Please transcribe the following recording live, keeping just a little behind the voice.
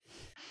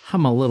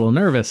I'm a little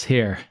nervous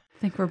here. I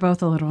think we're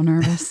both a little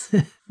nervous.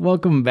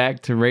 Welcome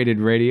back to Rated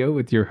Radio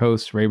with your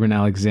hosts, Rayburn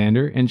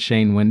Alexander and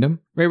Shane Wyndham.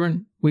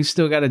 Rayburn, we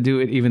still got to do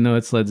it even though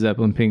it's Led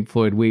Zeppelin Pink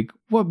Floyd week.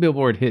 What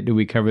Billboard hit do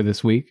we cover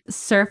this week?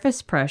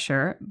 Surface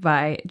Pressure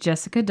by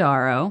Jessica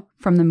Darrow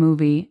from the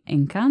movie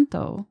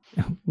Encanto.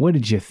 What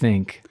did you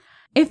think?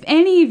 If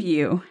any of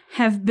you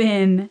have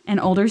been an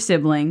older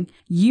sibling,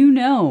 you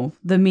know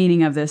the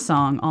meaning of this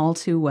song all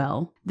too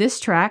well. This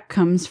track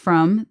comes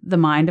from the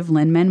mind of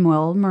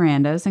Lin-Manuel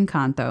Miranda's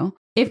Encanto.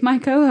 If my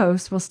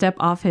co-host will step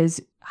off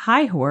his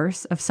high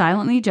horse of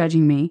silently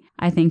judging me,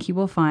 I think he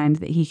will find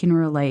that he can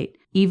relate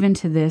even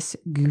to this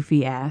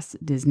goofy-ass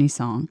Disney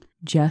song,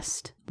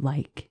 just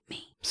like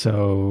me.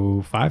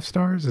 So, 5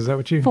 stars? Is that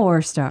what you...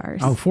 4 stars.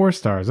 Oh, 4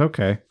 stars.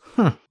 Okay.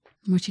 Huh.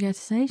 What you got to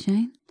say,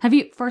 Shane?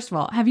 First of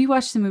all, have you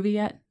watched the movie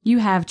yet? You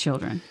have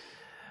children.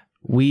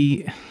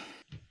 We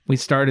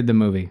started the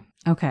movie.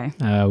 Okay.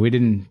 We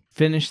didn't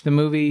finish the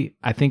movie.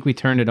 I think we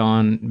turned it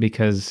on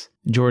because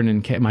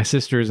Jordan and my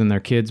sisters and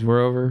their kids were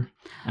over.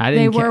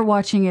 They were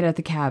watching it at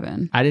the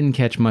cabin. I didn't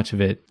catch much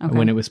of it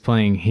when it was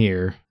playing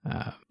here.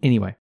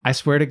 Anyway, I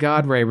swear to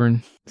God,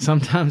 Rayburn,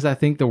 sometimes I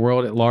think the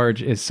world at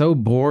large is so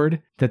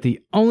bored that the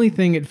only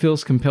thing it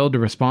feels compelled to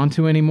respond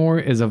to anymore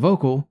is a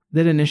vocal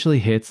that initially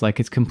hits like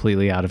it's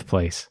completely out of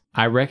place.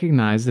 I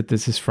recognize that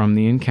this is from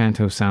the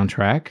Encanto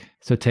soundtrack,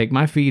 so take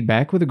my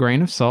feedback with a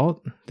grain of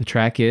salt. The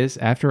track is,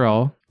 after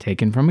all,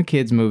 taken from a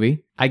kid's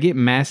movie. I get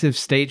massive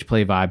stage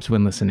play vibes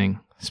when listening.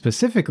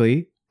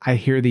 Specifically, I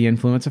hear the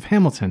influence of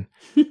Hamilton,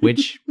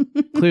 which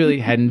clearly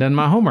hadn't done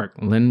my homework.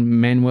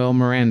 Lin-Manuel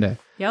Miranda.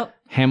 Yep.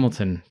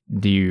 Hamilton,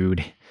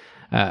 dude.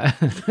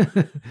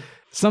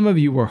 Some of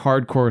you were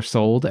hardcore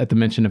sold at the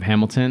mention of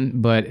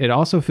Hamilton, but it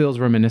also feels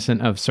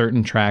reminiscent of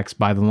certain tracks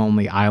by The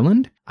Lonely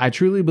Island. I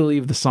truly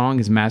believe the song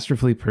is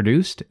masterfully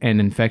produced and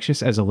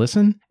infectious as a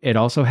listen. It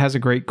also has a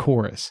great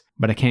chorus,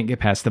 but I can't get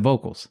past the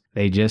vocals.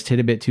 They just hit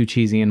a bit too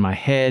cheesy in my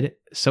head,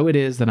 so it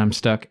is that I'm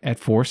stuck at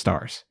 4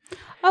 stars.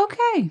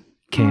 Okay.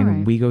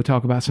 Can we go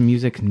talk about some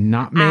music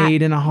not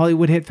made in a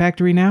Hollywood hit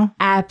factory now?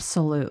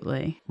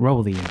 Absolutely.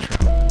 Roll the intro.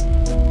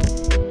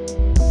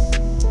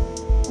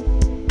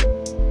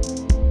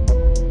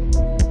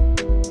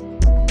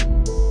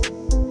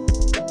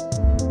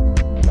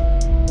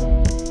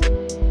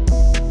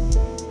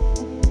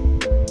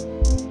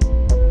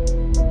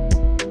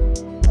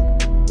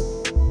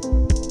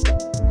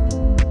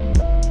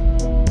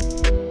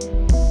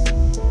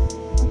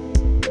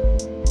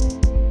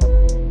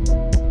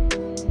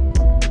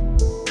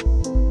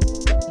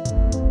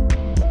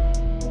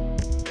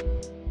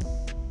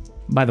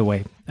 By the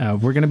way,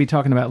 we're going to be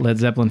talking about Led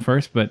Zeppelin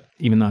first, but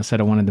even though I said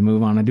I wanted to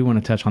move on, I do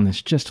want to touch on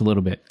this just a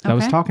little bit. Okay. I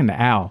was talking to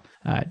Al.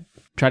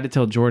 Tried to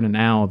tell Jordan and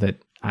Al that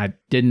I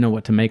didn't know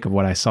what to make of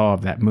what I saw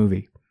of that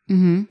movie.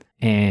 Mm-hmm.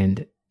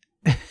 And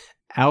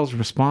Al's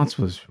response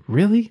was,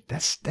 really?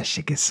 That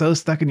shit gets so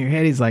stuck in your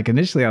head. He's like,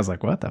 initially I was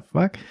like, what the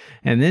fuck?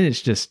 And then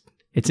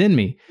it's in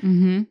me.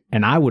 Mm-hmm.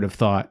 And I would have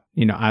thought,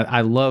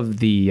 I love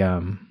the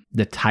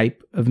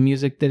type of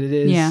music that it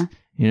is. Yeah.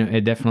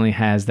 It definitely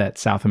has that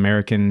South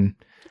American...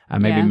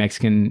 maybe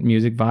Mexican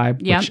music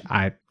vibe, which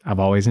I've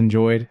always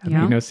enjoyed. I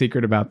make no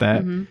secret about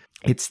that. Mm-hmm.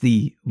 It's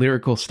the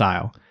lyrical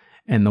style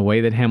and the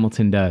way that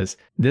Hamilton does.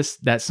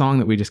 That song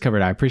that we just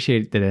covered, I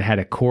appreciate that it had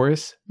a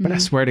chorus, but I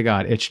swear to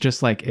God, it's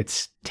just like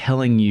it's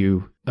telling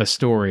you a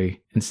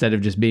story instead of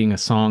just being a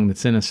song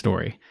that's in a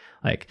story.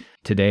 Like,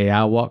 today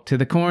I walked to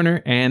the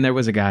corner and there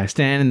was a guy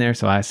standing there,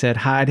 so I said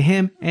hi to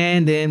him,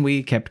 and then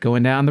we kept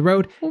going down the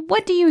road.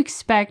 What do you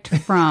expect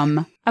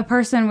from a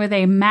person with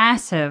a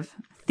massive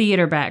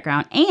theater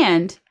background?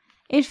 And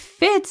it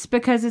fits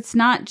because it's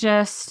not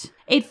just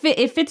it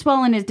fits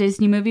well in a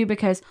Disney movie,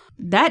 because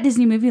that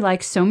Disney movie,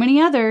 like so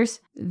many others,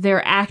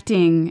 they're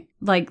acting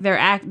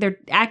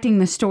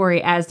the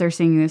story as they're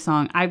singing the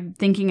song. I'm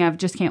thinking of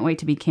Just Can't Wait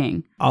to Be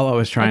King. All I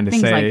was trying to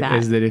say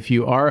is that if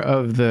you are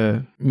of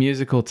the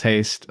musical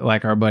taste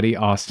like our buddy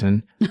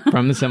Austin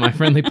from the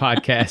Semi-Friendly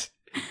Podcast,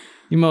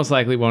 you most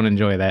likely won't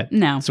enjoy that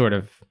sort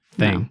of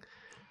thing.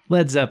 No.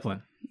 Led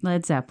Zeppelin.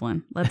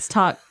 Let's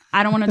talk.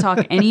 I don't want to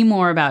talk any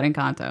more about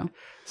Encanto.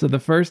 So the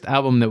first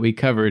album that we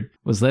covered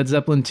was Led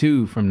Zeppelin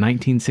II from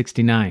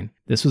 1969.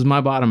 This was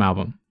my bottom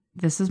album.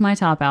 This is my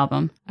top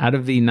album. Out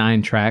of the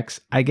 9 tracks,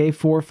 I gave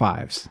 4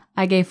 5s.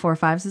 I gave 4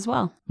 5s as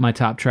well. My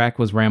top track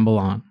was Ramble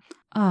On.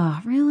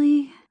 Oh,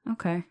 really?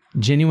 Okay.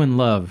 Genuine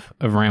love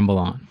of Ramble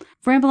On.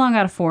 Ramble On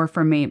got a 4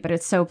 from me, but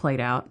it's so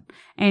played out.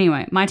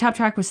 Anyway, my top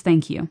track was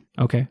Thank You.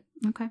 Okay.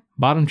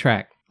 Bottom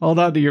track. Hold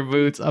on to your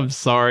boots. I'm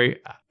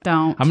sorry.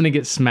 Don't. I'm going to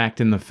get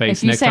smacked in the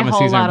face next time I see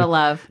Whole Lot of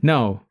Love.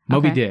 No,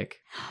 Moby Dick.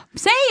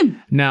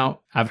 Same. Now,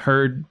 I've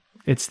heard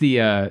it's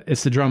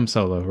the drum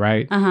solo,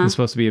 right? Uh-huh. It's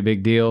supposed to be a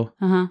big deal.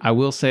 Uh-huh. I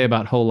will say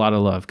about Whole Lot of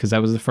Love, because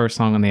that was the first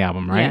song on the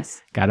album, right?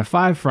 Yes. Got a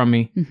 5 from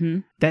me. Mm-hmm.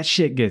 That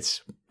shit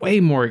gets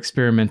way more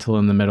experimental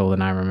in the middle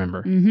than I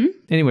remember. Mm-hmm.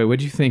 Anyway,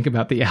 what'd you think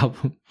about the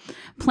album?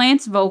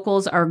 Plant's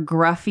vocals are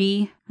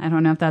gruffy. I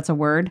don't know if that's a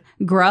word.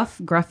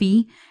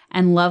 Gruffy,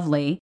 and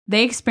lovely.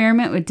 They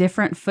experiment with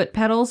different foot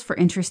pedals for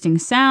interesting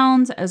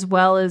sounds, as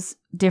well as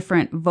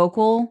different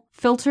vocal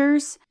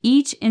filters.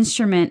 Each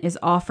instrument is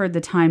offered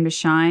the time to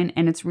shine,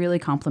 and it's really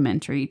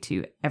complimentary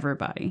to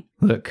everybody.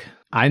 Look,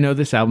 I know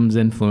this album's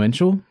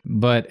influential,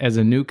 but as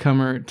a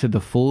newcomer to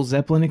the full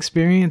Zeppelin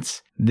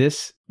experience,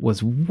 this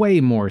was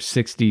way more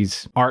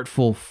 60s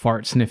artful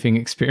fart-sniffing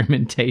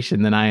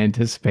experimentation than I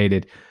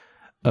anticipated.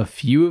 A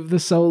few of the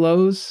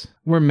solos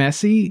were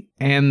messy,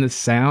 and the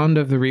sound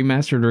of the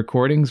remastered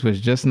recordings was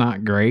just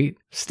not great.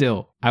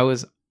 Still, I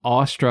was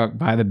awestruck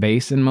by the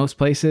bass in most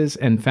places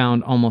and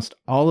found almost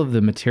all of the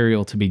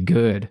material to be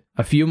good.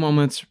 A few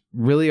moments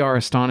really are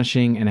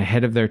astonishing and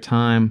ahead of their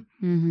time.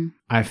 Mm-hmm.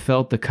 I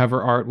felt the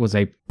cover art was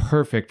a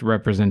perfect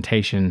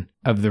representation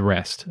of the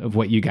rest of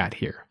what you got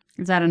here.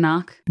 Is that a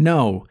knock?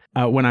 No.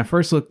 When I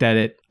first looked at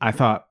it, I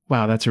thought,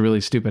 wow, that's a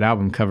really stupid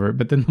album cover.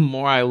 But then the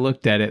more I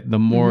looked at it, the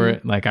more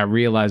like I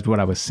realized what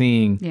I was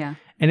seeing. Yeah.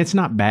 And it's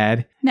not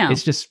bad. No.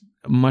 It's just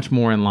much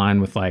more in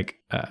line with like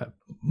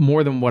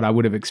more than what I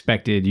would have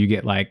expected. You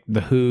get like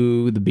The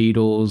Who, The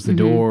Beatles, The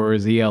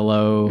Doors,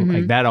 ELO.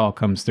 Like that all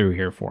comes through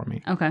here for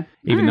me. Okay.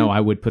 Even though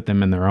I would put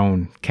them in their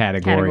own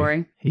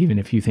category. Even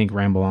if you think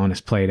Ramble On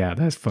is played out,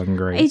 that's fucking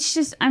great. It's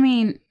just, I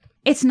mean,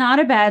 it's not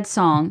a bad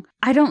song.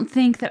 I don't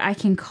think that I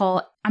can't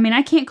call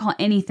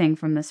anything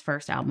from this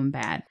first album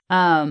bad.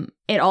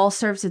 It all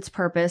serves its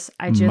purpose.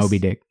 Moby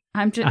Dick.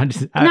 Not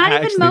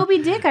even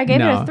Moby Dick. I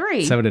gave it a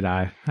 3. So did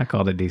I. I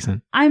called it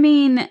decent. I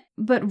mean,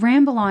 but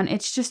Ramble On,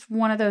 it's just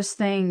one of those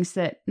things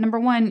that, number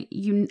one,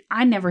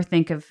 I never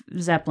think of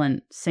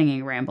Zeppelin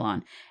singing Ramble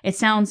On. It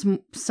sounds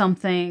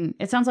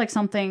like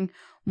something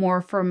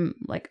more from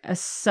like a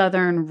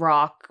southern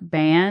rock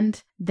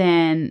band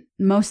than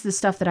most of the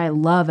stuff that I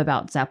love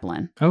about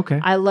Zeppelin. Okay.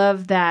 I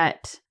love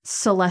that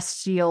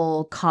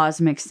celestial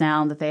cosmic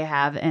sound that they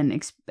have and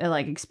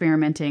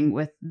experimenting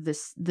with the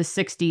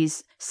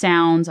 60s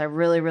sounds. I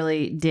really,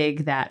 really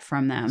dig that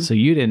from them. So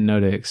you didn't know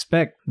to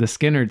expect the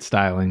Skynyrd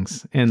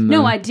stylings in the,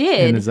 No, I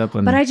did, in the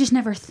Zeppelin. But I just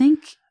never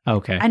think.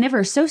 Okay. I never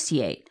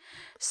associate.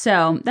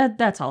 So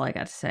that's all I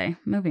got to say.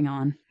 Moving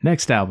on.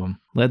 Next album,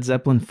 Led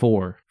Zeppelin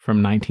IV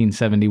from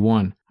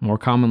 1971, more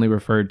commonly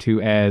referred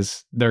to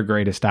as their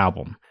greatest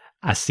album.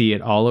 I see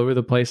it all over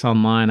the place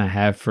online. I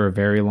have for a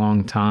very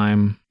long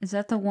time. Is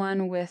that the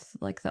one with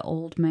like the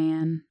old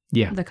man?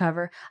 Yeah. The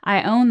cover?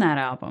 I own that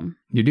album.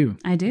 You do?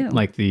 I do.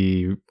 Like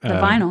the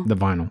vinyl. The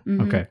vinyl.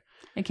 Mm-hmm. Okay.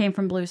 It came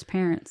from Blue's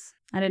parents.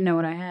 I didn't know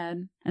what I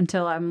had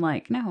until I'm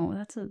like, no,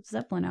 that's a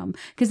Zeppelin album.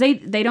 Because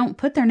they don't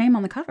put their name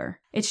on the cover.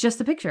 It's just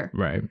the picture.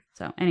 Right.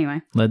 So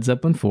anyway. Led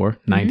Zeppelin IV,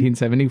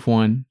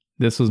 1971.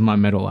 This was my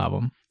middle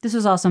album. This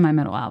was also my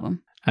middle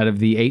album. Out of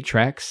the 8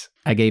 tracks,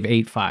 I gave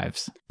 8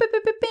 5s.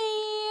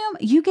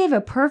 You gave a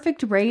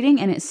perfect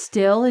rating and it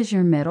still is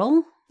your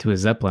middle? To a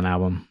Zeppelin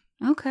album.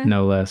 Okay.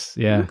 No less,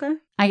 yeah. Okay.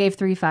 I gave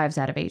 3 5s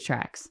out of 8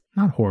 tracks.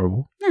 Not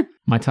horrible. Yeah.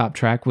 My top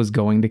track was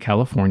Going to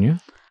California.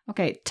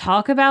 Okay,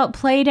 talk about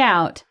played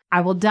out.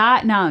 I will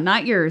die. No,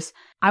 not yours.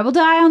 I will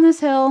die on this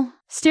hill.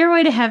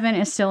 Stairway to Heaven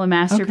is still a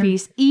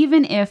masterpiece,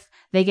 even if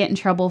they get in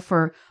trouble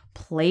for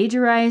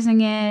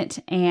plagiarizing it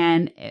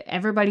and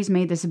everybody's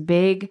made this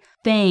big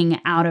thing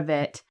out of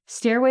it.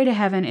 Stairway to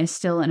Heaven is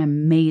still an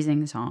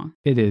amazing song.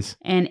 It is.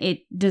 And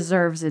it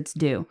deserves its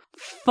due.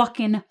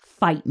 Fucking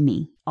fight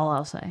me, all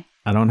I'll say.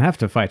 I don't have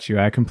to fight you.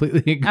 I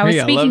completely agree. I was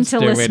speaking to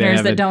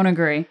listeners that don't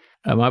agree.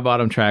 My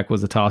bottom track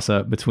was a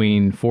toss-up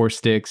between Four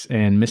Sticks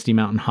and Misty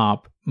Mountain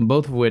Hop,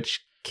 both of which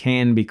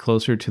can be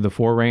closer to the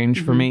 4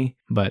 range for me,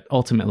 but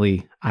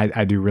ultimately,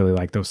 I do really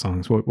like those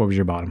songs. What was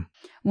your bottom?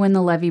 When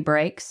the Levee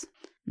Breaks.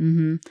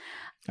 Mm-hmm.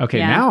 Okay,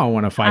 now I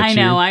want to fight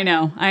you. I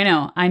know.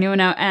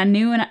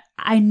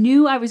 I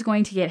knew I was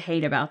going to get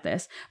hate about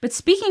this. But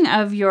speaking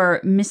of your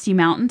Misty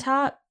Mountain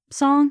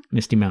song.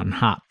 Misty Mountain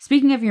Hop.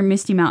 Speaking of your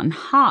Misty Mountain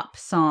Hop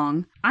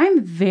song,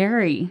 I'm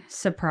very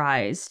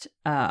surprised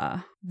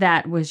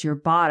that was your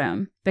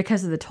bottom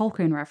because of the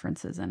Tolkien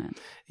references in it.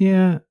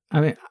 Yeah,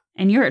 I mean...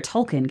 And you're a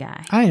Tolkien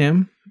guy. I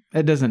am.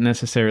 It doesn't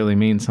necessarily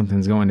mean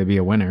something's going to be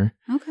a winner.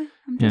 Okay.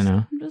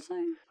 I'm just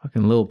saying.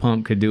 Fucking Lil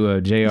Pump could do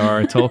a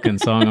J.R. Tolkien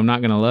song. I'm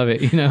not going to love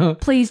it, you know?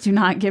 Please do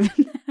not give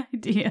him that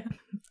idea.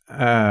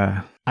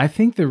 I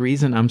think the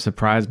reason I'm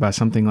surprised by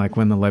something like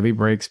When the Levee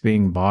Breaks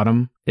being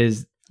bottom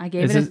is... I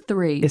gave it a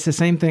 3. It's the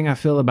same thing I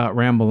feel about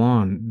Ramble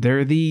On. There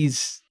are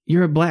these...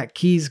 You're a Black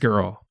Keys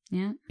girl.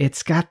 Yeah.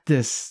 It's got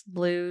this...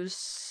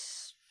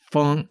 Blues...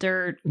 funk.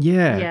 Dirt.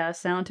 Yeah,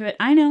 sound to it.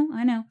 I know.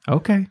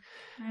 Okay.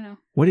 I know.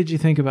 What did you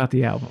think about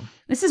the album?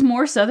 This is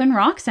more southern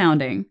rock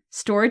sounding.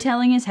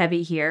 Storytelling is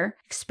heavy here.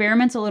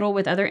 Experiments a little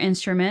with other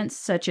instruments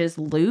such as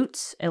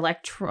lutes,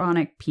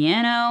 electronic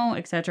piano,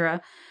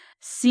 etc.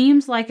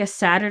 Seems like a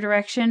sadder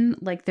direction,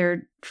 like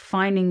they're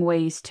finding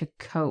ways to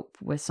cope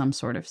with some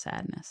sort of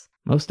sadness.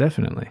 Most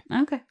definitely.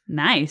 Okay,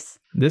 nice.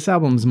 This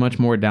album's much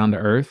more down to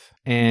earth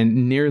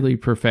and nearly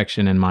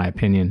perfection in my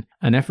opinion.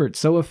 An effort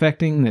so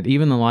affecting that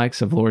even the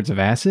likes of Lords of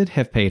Acid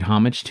have paid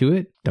homage to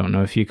it. Don't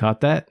know if you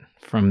caught that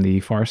from the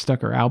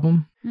Farstucker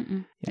album. Yeah.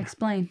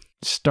 Explain.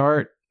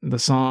 Start the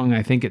song,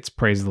 I think it's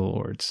Praise the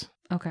Lords.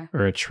 Okay.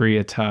 Or a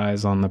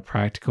treatise on the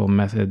practical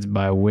methods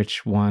by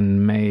which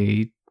one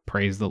may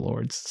praise the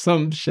Lords,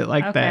 some shit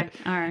like that.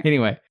 All right.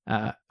 Anyway,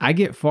 I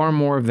get far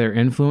more of their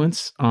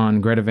influence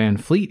on Greta Van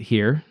Fleet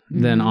here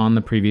than on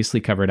the previously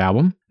covered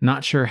album.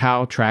 Not sure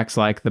how tracks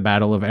like The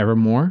Battle of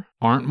Evermore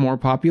aren't more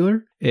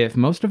popular. If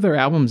most of their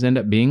albums end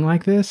up being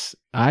like this,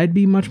 I'd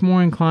be much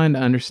more inclined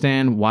to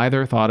understand why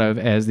they're thought of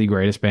as the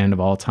greatest band of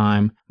all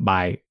time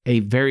by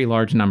a very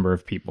large number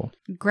of people.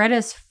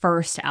 Greta's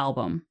first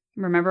album.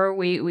 Remember,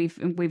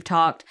 we've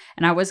talked,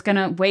 and I was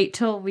gonna wait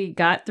till we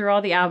got through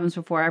all the albums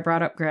before I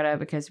brought up Greta,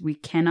 because we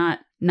cannot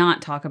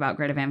not talk about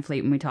Greta Van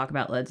Fleet when we talk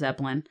about Led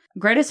Zeppelin.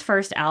 Greta's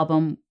first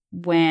album,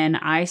 when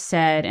I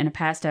said in a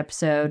past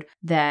episode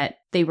that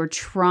they were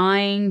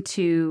trying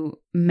to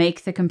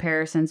make the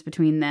comparisons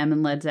between them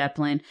and Led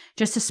Zeppelin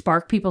just to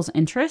spark people's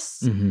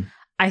interests,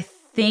 I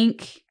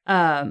think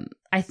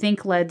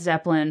Led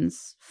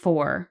Zeppelin's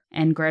IV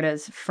and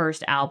Greta's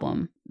first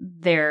album,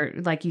 they're,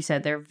 like you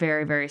said, they're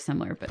very, very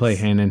similar. But play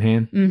hand in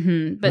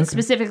hand. But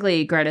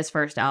specifically Greta's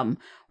first album,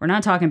 we're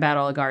not talking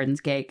Battle of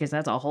Garden's Gate, because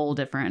that's a whole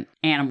different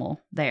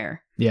animal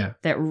there. Yeah.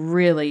 That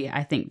really,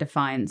 I think,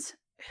 defines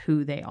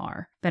who they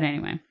are. But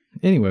anyway,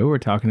 we're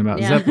talking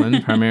about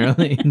Zeppelin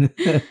primarily.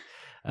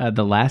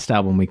 The last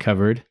album we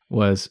covered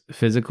was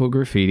Physical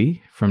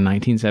Graffiti from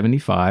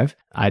 1975.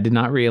 I did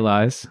not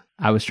realize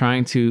I was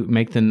trying to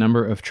make the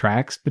number of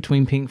tracks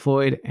between Pink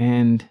Floyd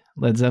and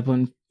Led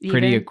Zeppelin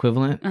pretty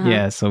equivalent.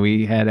 Yeah, so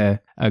we had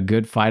a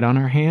good fight on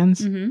our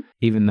hands,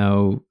 even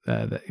though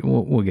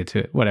we'll get to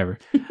it, whatever.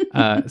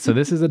 So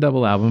this is a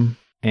double album,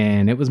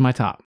 and it was my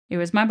top. It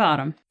was my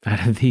bottom.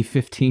 Out of the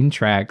 15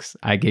 tracks,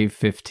 I gave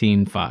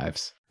 15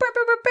 fives.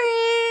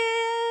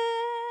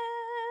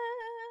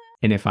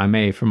 And if I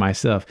may, for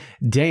myself,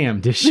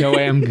 damn, this show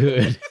am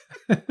good.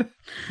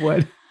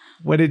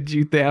 What did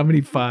you think? How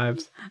many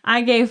fives?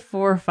 I gave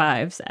 4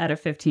 fives out of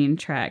 15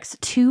 tracks.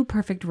 2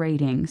 perfect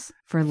ratings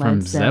for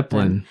Led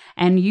Zeppelin.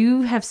 And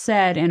you have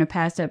said in a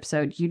past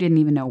episode you didn't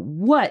even know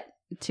what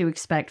to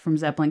expect from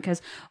Zeppelin,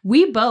 because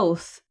we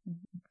both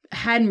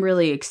hadn't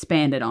really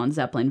expanded on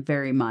Zeppelin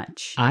very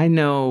much. I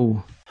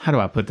know, how do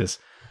I put this?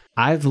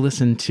 I've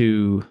listened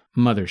to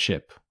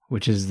Mothership,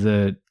 which is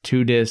the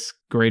 2-disc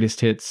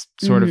greatest hits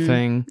sort of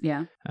thing.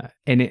 Yeah.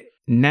 And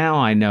now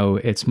I know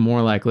it's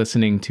more like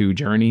listening to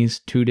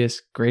Journey's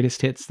 2-disc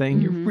greatest hits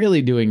thing. You're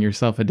really doing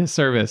yourself a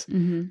disservice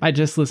by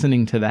just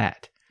listening to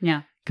that.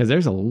 Yeah. Because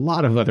there's a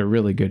lot of other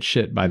really good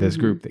shit by this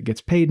group that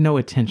gets paid no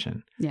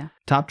attention. Yeah.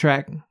 Top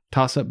track,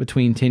 toss up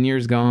between 10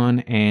 Years Gone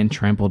and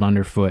Trampled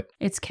Underfoot.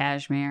 It's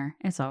Cashmere.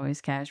 It's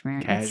always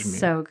Cashmere. It's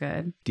so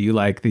good. Do you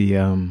like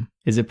the,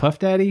 is it Puff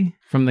Daddy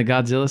from the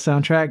Godzilla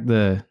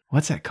soundtrack?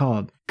 What's that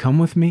called? Come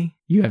With Me?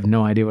 You have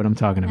no idea what I'm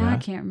talking about. I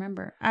can't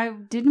remember.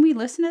 Didn't we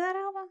listen to that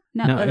album?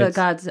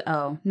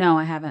 No,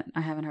 I haven't.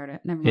 I haven't heard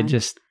it. Never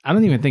mind. I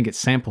don't even think it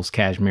samples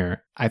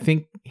Cashmere. I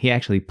think he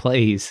actually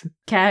plays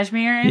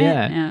Cashmere in it?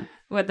 Yeah.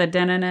 With the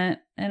dun-dun-dun.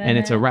 And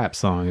it's a rap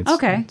song.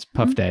 It's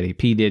Puff Daddy,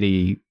 P.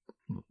 Diddy,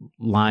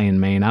 Lion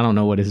Mane. I don't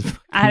know what his name is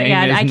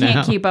I can't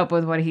now. keep up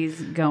with what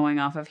he's going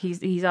off of.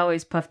 He's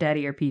always Puff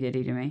Daddy or P.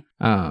 Diddy to me.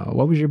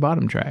 What was your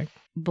bottom track?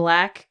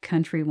 Black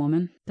Country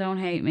Woman. Don't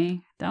hate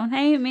me. Don't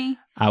hate me.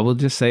 I will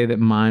just say that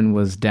mine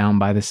was Down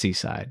by the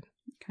Seaside.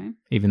 Okay.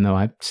 Even though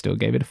I still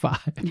gave it a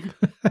 5.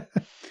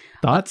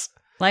 Thoughts?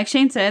 Like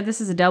Shane said,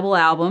 this is a double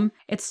album.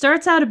 It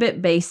starts out a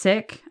bit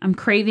basic. I'm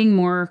craving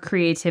more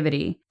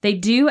creativity. They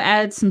do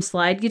add some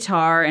slide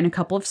guitar in a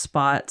couple of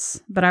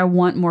spots, but I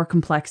want more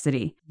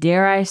complexity.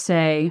 Dare I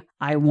say,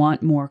 I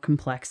want more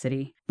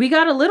complexity. We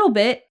got a little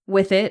bit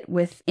with it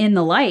with In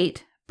the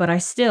Light, but I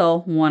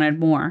still wanted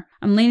more.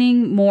 I'm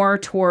leaning more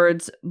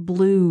towards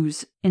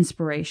blues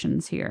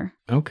inspirations here.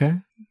 Okay.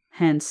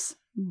 Hence,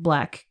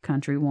 Black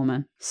Country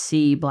Woman.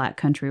 See Black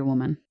Country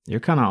Woman. You're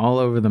kind of all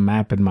over the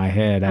map in my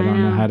head. I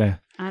don't know how to...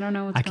 I don't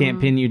know what's I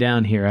can't pin you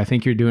down here. I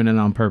think you're doing it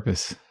on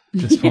purpose at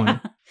this point.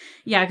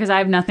 Yeah, because I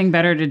have nothing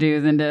better to do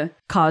than to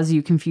cause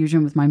you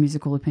confusion with my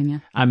musical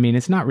opinion. I mean,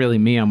 it's not really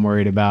me I'm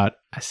worried about.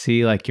 I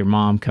see like your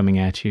mom coming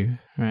at you,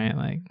 right?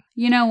 Like,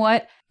 you know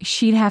what?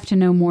 She'd have to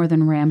know more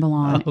than Ramble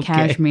On,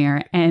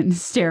 Cashmere, and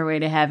Stairway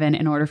to Heaven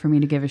in order for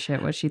me to give a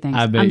shit what she thinks.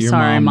 I bet your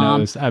mom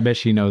knows. I bet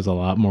she knows a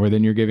lot more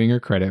than you're giving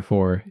her credit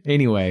for.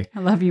 Anyway.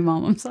 I love you,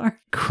 Mom. I'm sorry.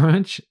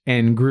 Crunch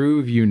and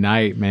groove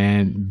unite,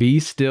 man. Be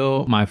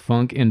still, my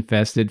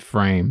funk-infested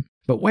frame.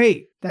 But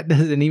wait, that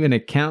doesn't even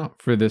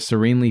account for the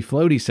serenely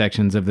floaty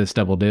sections of this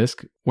double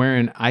disc,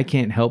 wherein I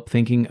can't help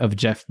thinking of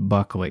Jeff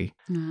Buckley.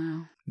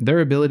 Wow.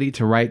 Their ability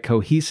to write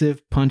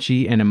cohesive,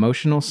 punchy, and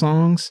emotional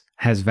songs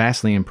has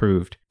vastly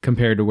improved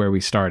compared to where we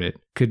started.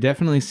 Could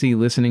definitely see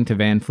listening to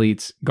Van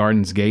Fleet's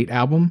Garden's Gate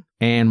album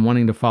and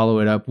wanting to follow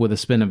it up with a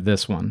spin of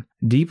this one.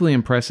 Deeply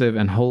impressive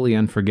and wholly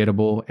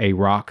unforgettable, a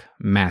rock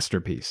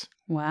masterpiece.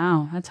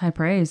 Wow, that's high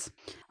praise.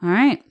 All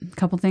right, a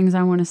couple things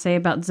I want to say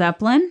about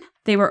Zeppelin.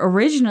 They were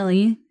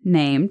originally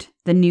named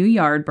the New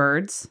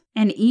Yardbirds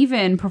and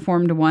even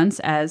performed once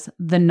as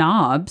the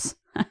Knobs.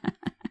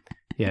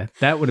 Yeah,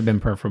 that would have been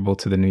preferable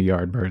to the new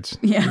Yardbirds.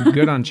 Yeah.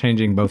 Good on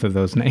changing both of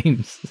those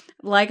names.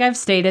 Like I've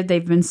stated,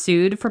 they've been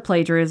sued for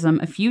plagiarism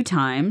a few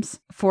times.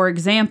 For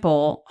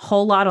example,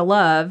 Whole Lotta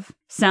Love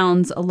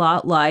sounds a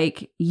lot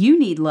like You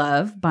Need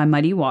Love by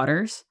Muddy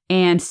Waters,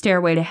 and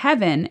Stairway to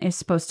Heaven is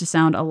supposed to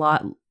sound a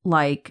lot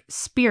like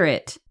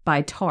Spirit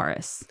by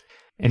Taurus.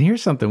 And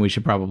here's something we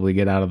should probably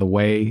get out of the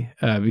way,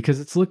 because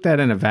it's looked at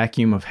in a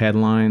vacuum of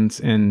headlines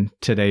in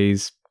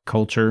today's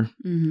culture,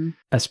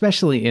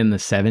 especially in the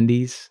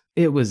 70s.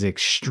 It was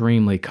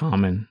extremely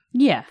common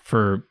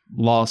for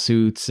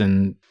lawsuits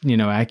and,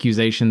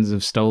 accusations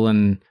of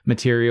stolen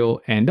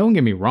material. And don't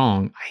get me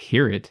wrong, I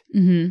hear it,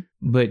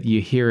 but you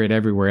hear it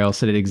everywhere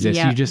else that it exists.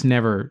 Yep. You just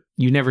never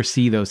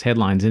see those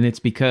headlines. And it's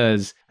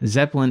because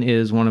Zeppelin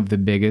is one of the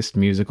biggest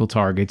musical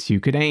targets you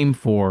could aim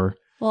for.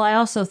 Well, I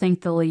also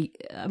think the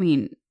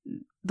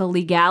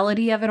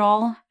legality of it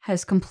all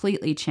has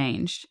completely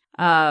changed.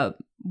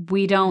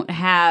 We didn't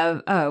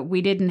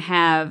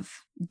have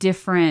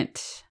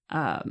different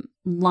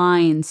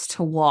lines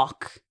to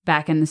walk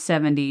back in the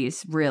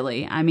 70s,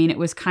 really. I mean, it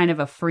was kind of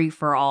a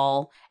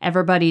free-for-all.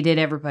 Everybody did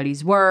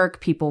everybody's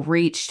work. People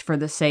reached for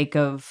the sake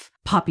of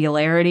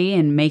popularity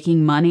and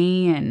making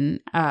money. And,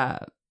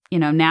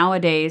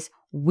 nowadays,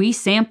 we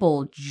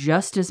sample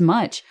just as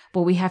much,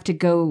 but we have to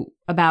go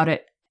about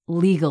it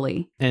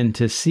legally. And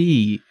to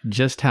see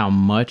just how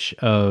much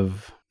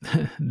of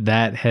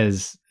that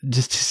has,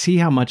 just to see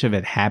how much of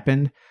it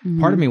happened,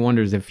 part of me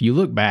wonders if you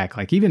look back,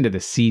 like even to the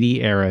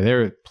CD era,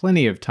 there are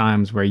plenty of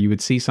times where you would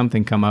see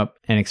something come up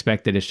and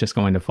expect that it's just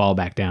going to fall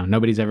back down.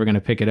 Nobody's ever going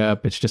to pick it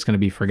up. It's just going to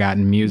be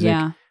forgotten music.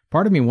 Yeah.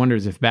 Part of me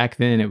wonders if back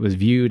then it was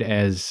viewed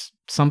as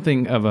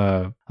something of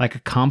a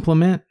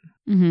compliment.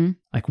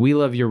 Like, we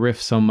love your riff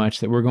so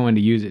much that we're going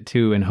to use it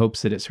too in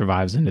hopes that it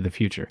survives into the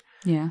future.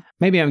 Yeah.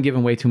 Maybe I'm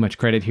giving way too much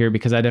credit here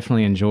because I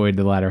definitely enjoyed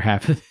the latter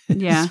half of this.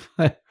 Yeah.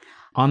 But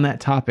on that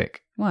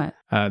topic, what?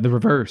 The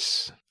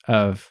reverse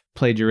of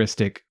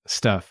plagiaristic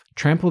stuff.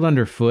 Trampled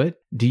Underfoot.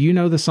 Do you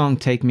know the song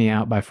Take Me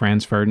Out by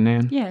Franz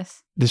Ferdinand?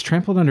 Yes. Does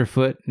Trampled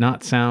Underfoot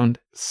not sound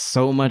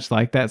so much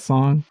like that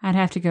song? I'd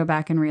have to go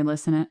back and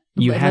re-listen it.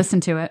 Listen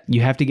to it.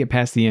 You have to get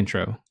past the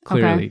intro,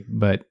 clearly. Okay.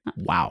 But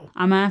wow.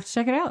 I'm going to have to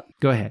check it out.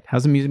 Go ahead.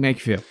 How's the music make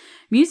you feel?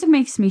 Music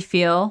makes me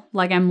feel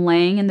like I'm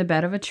laying in the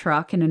bed of a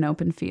truck in an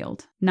open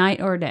field,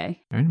 night or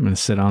day. All right, I'm going to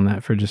sit on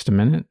that for just a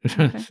minute.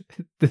 Okay.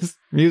 This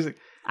music...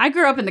 I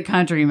grew up in the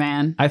country,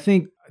 man. I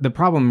think the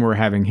problem we're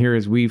having here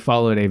is we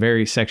followed a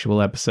very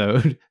sexual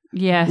episode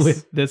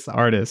with this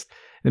artist.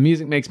 The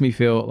music makes me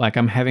feel like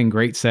I'm having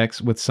great sex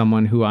with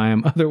someone who I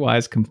am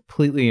otherwise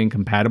completely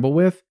incompatible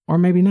with, or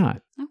maybe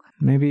not. Okay.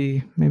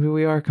 Maybe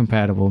we are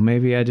compatible.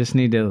 Maybe I just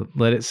need to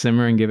let it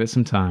simmer and give it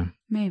some time.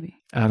 Maybe.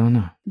 I don't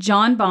know.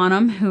 John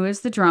Bonham, who is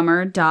the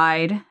drummer,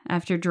 died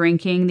after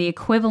drinking the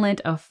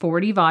equivalent of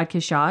 40 vodka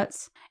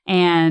shots.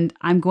 And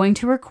I'm going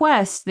to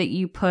request that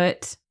you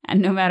put,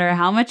 and no matter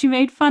how much you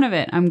made fun of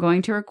it, I'm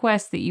going to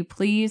request that you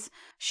please,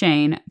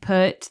 Shane,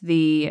 put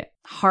the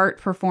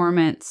heart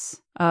performance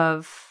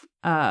of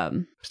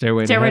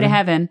Stairway to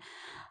Heaven.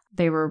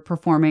 They were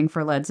performing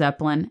for Led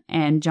Zeppelin,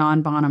 and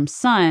John Bonham's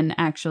son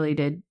actually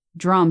did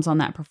drums on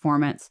that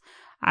performance.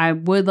 I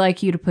would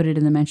like you to put it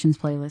in the mentions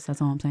playlist.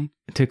 That's all I'm saying.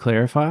 To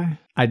clarify,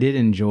 I did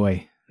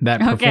enjoy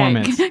that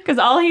performance. Because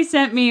all he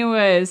sent me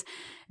was,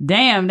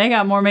 damn, they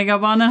got more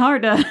makeup on than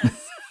Hart does.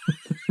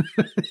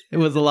 It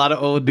was a lot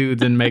of old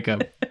dudes in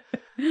makeup.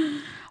 Well,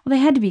 they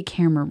had to be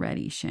camera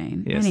ready,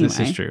 Shane. Yes, anyway, this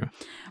is true.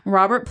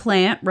 Robert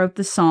Plant wrote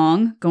the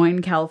song Going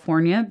to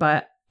California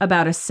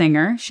about a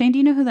singer. Shane, do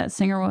you know who that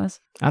singer was?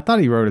 I thought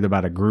he wrote it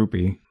about a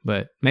groupie,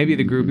 but maybe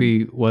the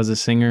groupie was a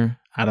singer.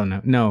 I don't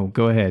know. No,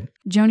 go ahead.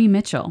 Joni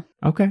Mitchell.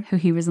 Okay. Who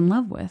he was in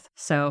love with.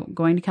 So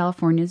Going to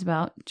California is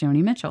about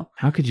Joni Mitchell.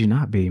 How could you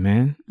not be,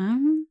 man?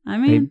 I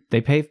mean... They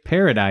paved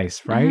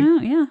paradise, right?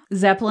 Yeah.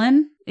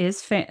 Zeppelin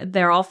is...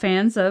 they're all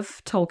fans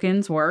of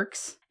Tolkien's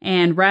works.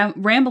 And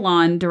Ramble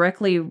On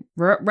directly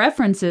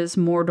references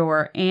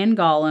Mordor and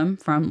Gollum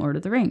from Lord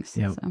of the Rings.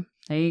 Yep. So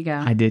there you go.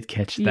 I did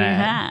catch that.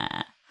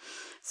 Yeah.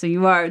 So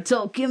you are a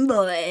Tolkien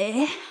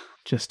boy.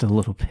 Just a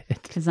little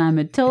bit. Because I'm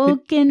a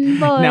Tolkien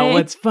boy. Now,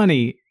 what's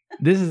funny...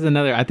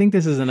 I think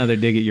this is another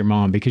dig at your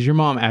mom, because your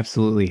mom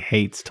absolutely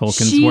hates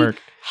Tolkien's work.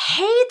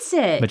 Hates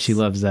it. But she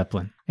loves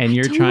Zeppelin. And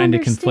you're trying to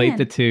conflate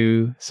the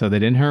two so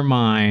that in her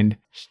mind,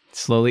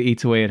 slowly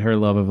eats away at her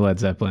love of Led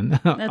Zeppelin.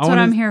 That's what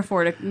I'm here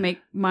for, to make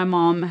my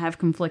mom have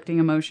conflicting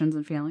emotions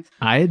and feelings.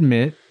 I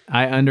admit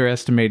I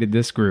underestimated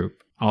this group.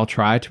 I'll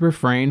try to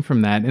refrain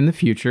from that in the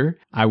future.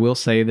 I will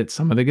say that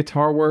some of the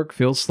guitar work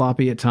feels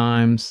sloppy at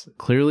times,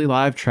 clearly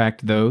live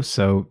tracked though,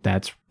 so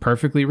that's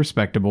perfectly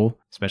respectable,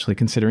 especially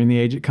considering the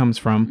age it comes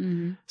from.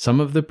 Mm-hmm. Some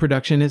of the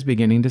production is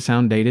beginning to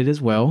sound dated as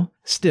well.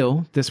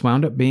 Still, this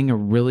wound up being a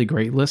really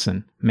great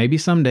listen. Maybe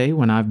someday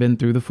when I've been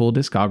through the full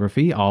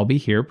discography, I'll be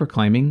here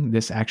proclaiming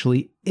this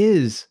actually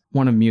is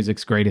one of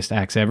music's greatest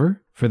acts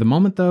ever. For the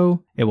moment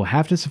though, it will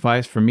have to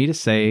suffice for me to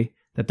say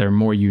that they're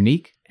more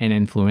unique and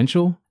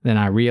influential than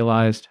I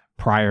realized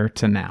prior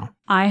to now?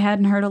 I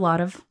hadn't heard a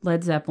lot of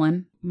Led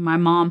Zeppelin. My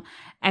mom,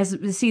 this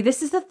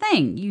is the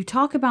thing. You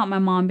talk about my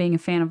mom being a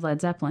fan of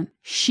Led Zeppelin.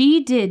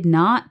 She did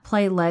not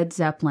play Led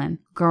Zeppelin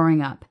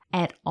growing up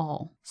at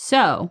all.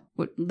 So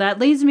that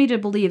leads me to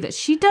believe that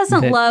she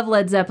doesn't love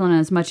Led Zeppelin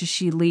as much as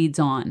she leads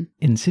on.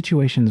 In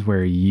situations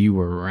where you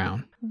were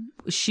around.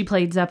 She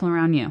played Zeppelin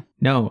around you.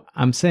 No,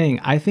 I'm saying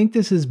I think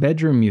this is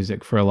bedroom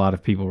music for a lot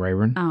of people,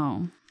 Rayburn.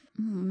 Oh,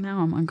 now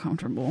I'm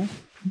uncomfortable.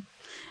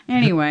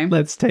 Anyway.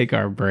 Let's take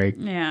our break.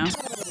 Yeah.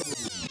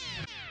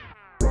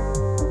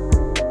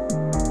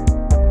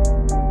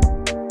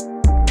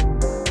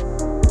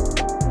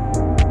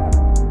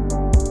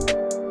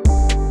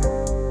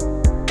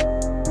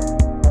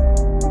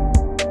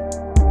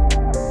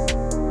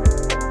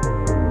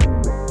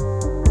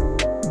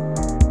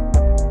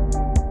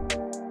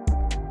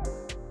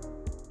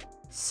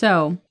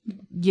 So,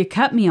 you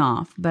cut me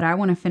off, but I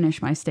want to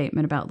finish my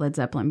statement about Led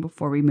Zeppelin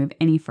before we move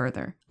any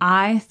further.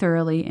 I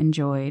thoroughly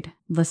enjoyed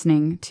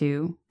listening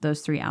to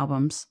those 3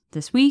 albums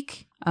this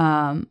week,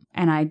 and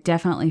I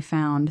definitely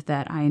found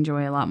that I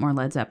enjoy a lot more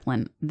Led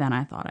Zeppelin than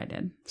I thought I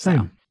did. Same.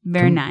 So,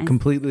 very nice.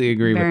 Completely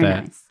agree with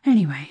that. Nice.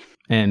 Anyway.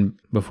 And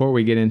before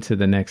we get into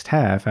the next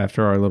half,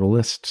 after our little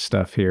list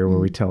stuff here where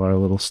we tell our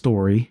little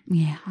story.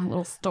 Yeah, our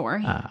little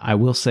story. I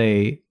will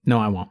say, no,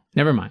 I won't.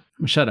 Never mind.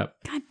 Shut up.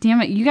 God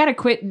damn it. You got to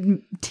quit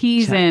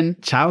teasing.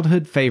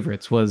 Childhood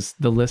favorites was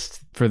the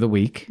list for the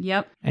week.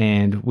 Yep.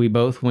 And we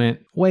both went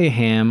way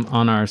ham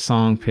on our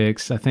song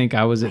picks. I think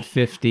I was at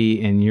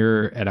 50 and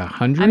you're at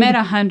 100. I'm at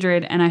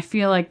 100 and I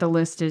feel like the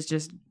list is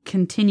just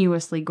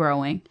continuously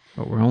growing.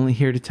 But we're only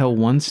here to tell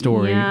one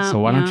story. So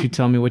why don't you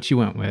tell me what you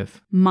went with?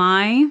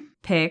 My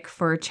pick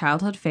for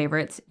childhood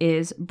favorites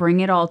is Bring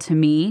It All to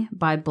Me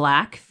by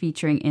Black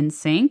featuring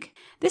NSYNC.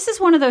 This is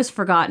one of those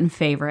forgotten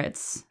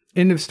favorites.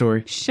 End of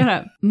story. Shut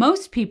up.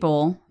 Most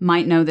people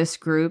might know this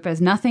group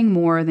as nothing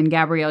more than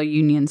Gabrielle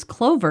Union's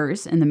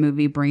Clovers in the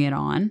movie Bring It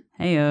On.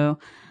 Heyo.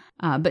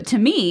 But to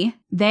me,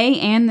 they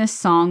and this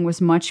song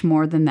was much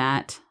more than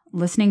that.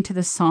 Listening to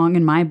the song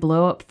in my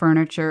blow-up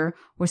furniture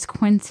was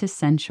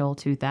quintessential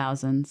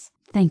 2000s.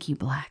 Thank you,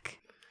 Black.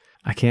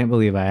 I can't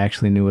believe I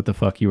actually knew what the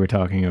fuck you were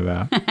talking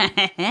about.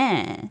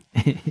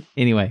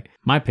 Anyway,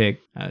 my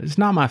pick. It's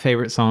not my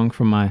favorite song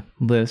from my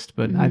list,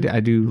 but I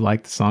do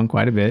like the song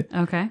quite a bit.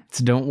 Okay. It's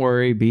Don't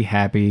Worry, Be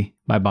Happy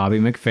by Bobby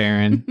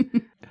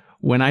McFerrin.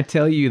 When I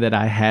tell you that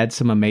I had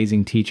some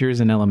amazing teachers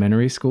in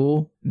elementary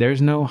school,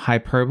 there's no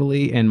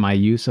hyperbole in my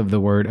use of the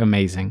word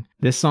amazing.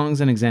 This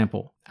song's an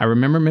example. I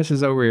remember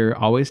Mrs. O'Rear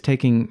always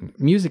taking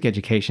music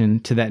education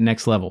to that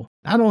next level.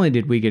 Not only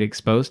did we get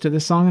exposed to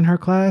this song in her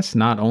class,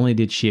 not only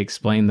did she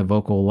explain the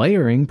vocal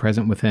layering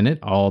present within it,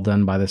 all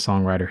done by the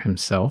songwriter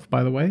himself,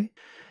 by the way.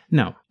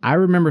 No, I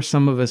remember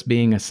some of us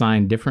being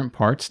assigned different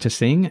parts to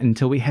sing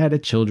until we had a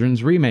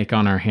children's remake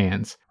on our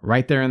hands,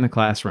 right there in the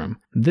classroom.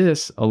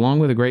 This, along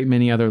with a great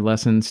many other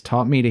lessons,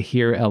 taught me to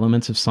hear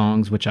elements of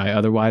songs which I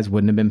otherwise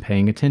wouldn't have been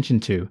paying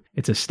attention to.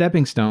 It's a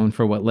stepping stone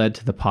for what led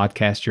to the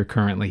podcast you're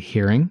currently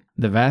hearing.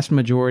 The vast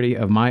majority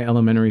of my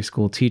elementary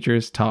school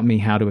teachers taught me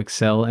how to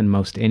excel in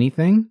most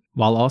anything,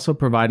 while also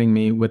providing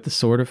me with the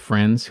sort of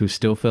friends who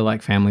still feel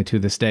like family to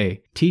this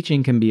day.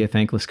 Teaching can be a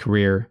thankless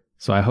career,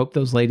 so I hope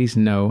those ladies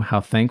know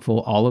how thankful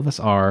all of us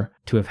are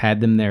to have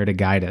had them there to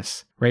guide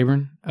us.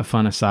 Rayburn, a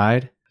fun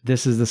aside,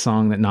 this is the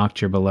song that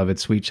knocked your beloved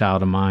Sweet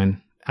Child of Mine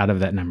out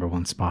of that number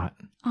 1 spot.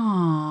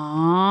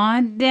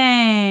 Aw,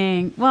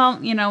 dang.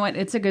 Well, you know what?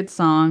 It's a good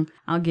song.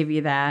 I'll give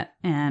you that.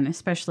 And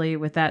especially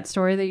with that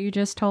story that you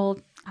just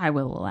told, I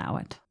will allow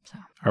it. So.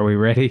 Are we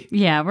ready?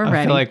 Yeah, we're ready.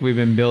 I feel like we've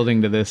been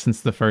building to this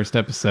since the first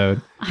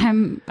episode.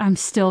 I'm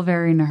still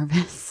very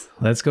nervous.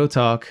 Let's go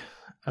talk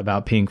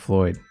about Pink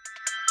Floyd.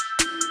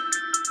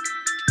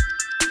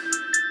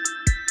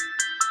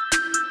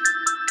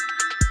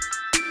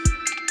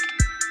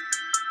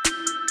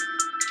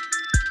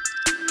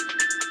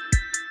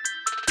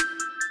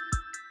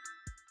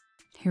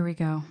 Here we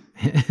go.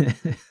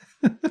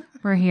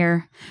 We're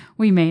here.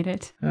 We made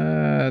it.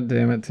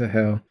 Damn it to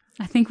hell.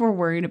 I think we're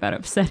worried about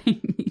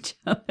upsetting each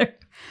other,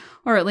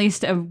 or at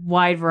least a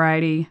wide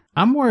variety.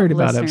 I'm worried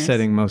about listeners.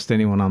 Upsetting most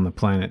anyone on the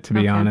planet, to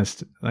be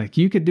honest. Like,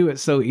 you could do it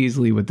so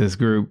easily with this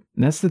group.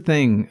 And that's the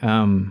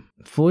thing.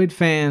 Floyd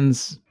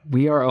fans,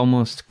 we are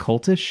almost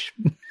cultish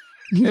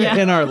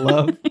in our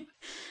love.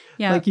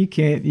 Yeah. Like, you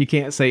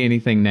can't say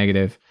anything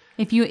negative.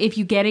 If you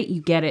get it,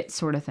 you get it,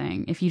 sort of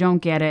thing. If you don't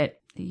get it,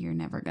 you're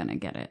never gonna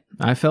get it.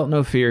 I felt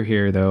no fear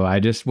here, though. I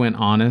just went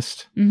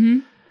honest. Mm-hmm.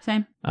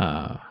 Same.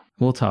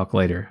 We'll talk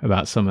later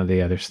about some of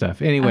the other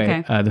stuff.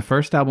 Anyway, the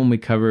first album we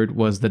covered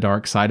was The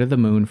Dark Side of the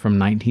Moon from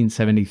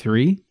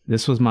 1973.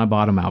 This was my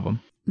bottom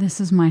album.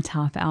 This is my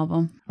top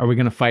album. Are we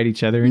going to fight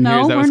each other in here?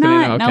 No, Is that we're what's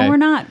not. gonna, okay. No, we're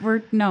not.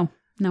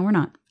 We're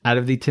not. Out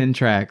of the 10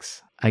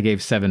 tracks, I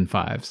gave 7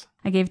 5s.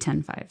 I gave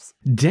 10 5s.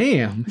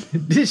 Damn,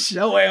 this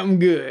show am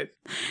good.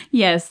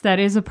 Yes, that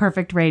is a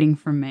perfect rating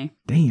from me.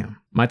 Damn.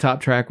 My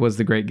top track was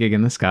The Great Gig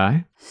in the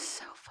Sky.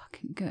 So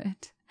fucking good.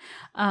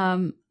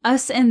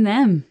 Us and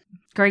Them.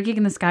 Great Gig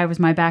in the Sky was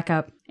my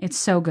backup. It's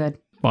so good.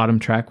 bottom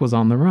track was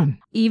On the Run.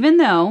 Even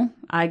though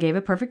I gave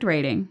a perfect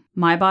rating,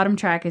 my bottom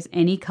track is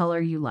Any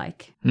Color You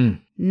Like.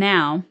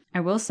 Now, I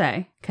will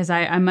say, because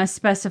I must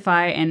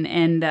specify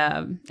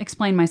and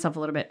explain myself a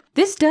little bit.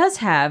 This does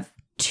have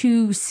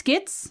 2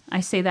 skits. I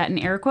say that in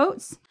air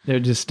quotes. They're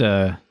just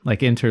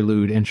like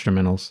interlude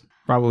instrumentals.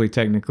 Probably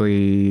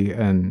technically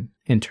an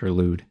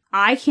interlude.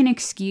 I can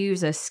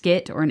excuse a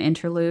skit or an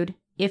interlude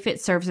if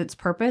it serves its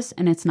purpose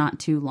and it's not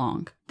too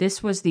long.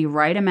 This was the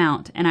right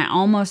amount, and I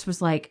almost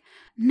was like,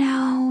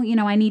 no,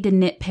 I need to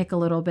nitpick a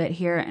little bit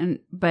here,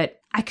 but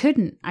I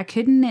couldn't. I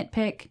couldn't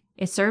nitpick.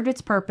 It served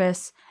its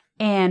purpose,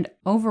 and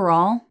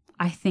overall,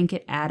 I think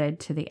it added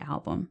to the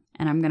album.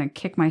 And I'm going to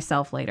kick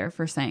myself later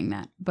for saying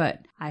that, but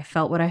I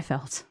felt what I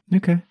felt.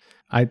 Okay.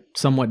 I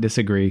somewhat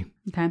disagree.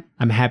 Okay.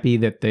 I'm happy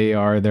that they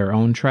are their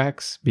own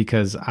tracks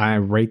because I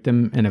rate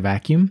them in a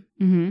vacuum.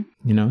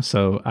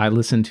 So I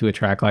listen to a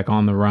track like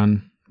On the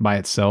Run by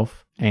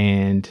itself,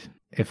 and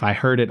if I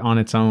heard it on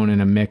its own in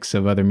a mix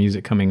of other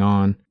music coming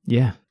on,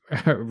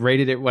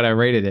 rated it what I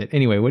rated it.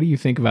 Anyway, what do you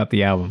think about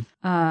the album?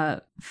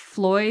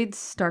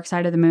 Floyd's Dark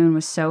Side of the Moon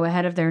was so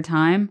ahead of their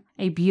time.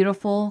 A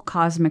beautiful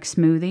cosmic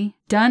smoothie.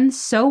 Done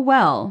so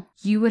well,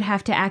 you would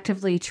have to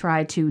actively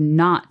try to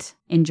not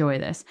enjoy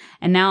this.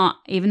 And now,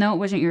 even though it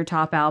wasn't your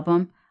top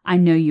album, I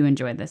know you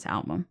enjoyed this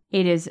album.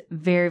 It is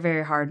very,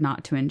 very hard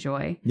not to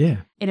enjoy. Yeah.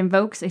 It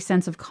invokes a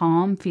sense of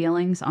calm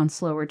feelings on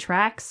slower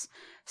tracks.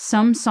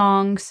 Some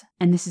songs,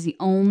 and this is the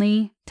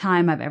only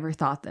time I've ever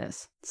thought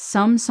this,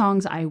 some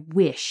songs I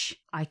wish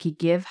I could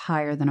give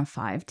higher than a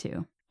 5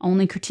 to.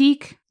 Only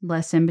critique,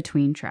 less in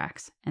between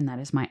tracks. And that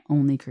is my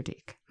only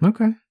critique.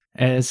 Okay.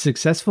 As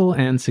successful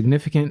and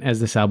significant as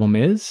this album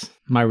is,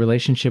 my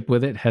relationship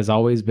with it has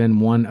always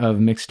been one of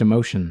mixed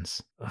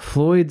emotions.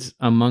 Floyd's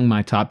among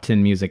my top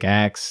 10 music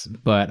acts,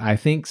 but I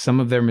think some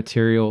of their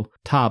material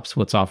tops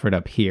what's offered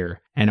up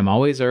here, and I'm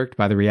always irked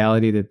by the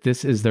reality that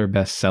this is their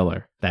best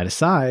seller. That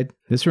aside,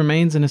 this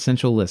remains an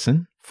essential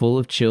listen, full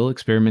of chill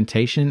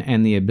experimentation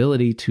and the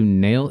ability to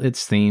nail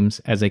its themes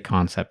as a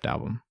concept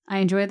album. I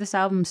enjoyed this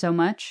album so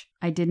much,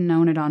 I didn't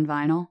own it on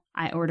vinyl.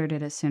 I ordered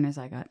it as soon as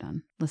I got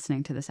done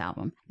listening to this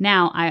album.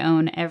 Now I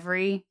own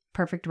every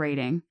perfect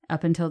rating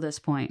up until this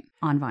point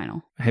on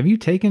vinyl. Have you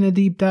taken a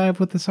deep dive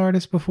with this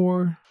artist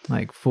before?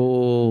 Like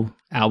full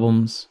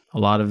albums, a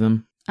lot of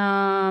them?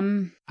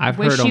 I've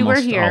heard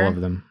almost all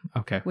of them.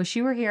 Okay. Wish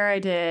You Were Here, I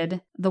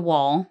did. The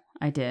Wall,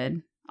 I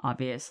did,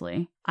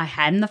 obviously. I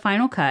hadn't the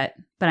final cut,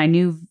 but I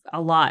knew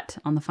a lot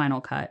on the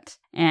final cut.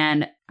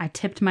 And I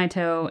tipped my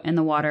toe in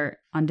the water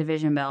on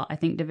Division Bell. I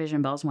think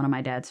Division Bell is one of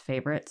my dad's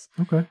favorites.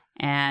 Okay.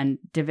 And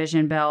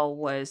Division Bell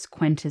was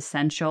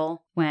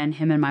quintessential when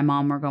him and my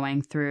mom were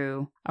going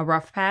through a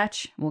rough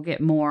patch. We'll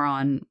get more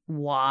on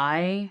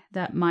why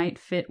that might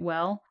fit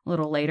well a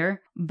little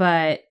later.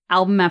 But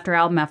album after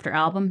album after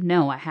album,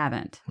 no, I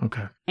haven't.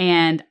 Okay.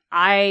 And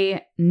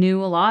I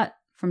knew a lot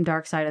from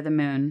Dark Side of the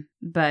Moon,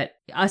 but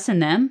Us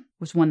and Them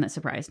was one that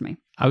surprised me.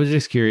 I was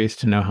just curious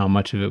to know how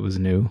much of it was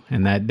new,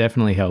 and that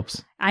definitely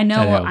helps. I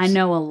know a lot. You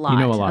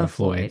know a lot of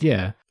Floyd.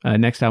 Yeah.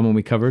 Next album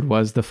we covered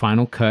was The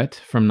Final Cut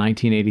from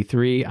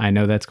 1983. I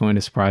know that's going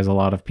to surprise a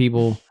lot of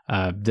people.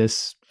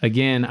 This,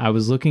 again, I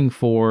was looking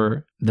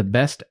for the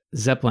best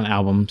Zeppelin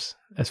albums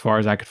as far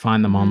as I could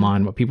find them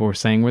online, what people were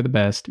saying were the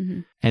best,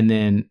 and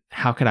then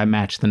how could I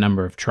match the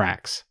number of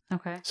tracks?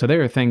 Okay. So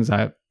there are things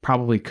I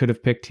probably could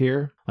have picked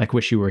here, like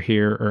Wish You Were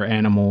Here or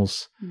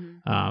Animals,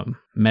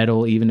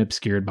 Metal, even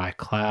Obscured by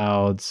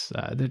Clouds.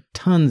 There are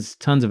tons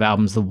of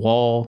albums. The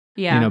Wall,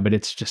 but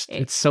it's just,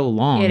 it's so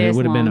long. It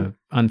would have been an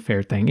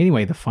unfair thing.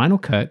 Anyway, The Final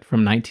Cut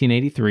from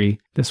 1983.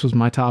 This was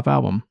my top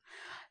album.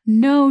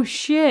 No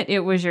shit, it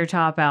was your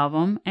top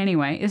album.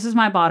 Anyway, this is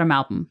my bottom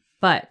album.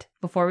 But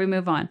before we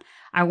move on,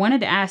 I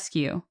wanted to ask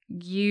you,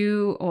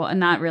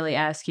 not really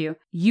ask you,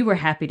 you were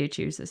happy to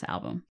choose this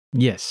album.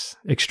 Yes,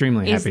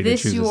 extremely happy to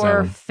choose this album. Is this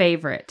your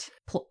favorite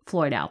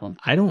Floyd album?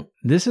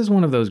 This is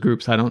one of those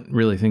groups, I don't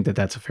really think that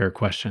that's a fair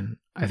question.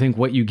 I think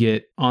what you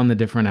get on the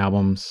different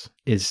albums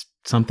is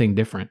something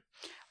different.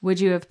 Would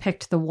you have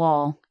picked The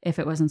Wall if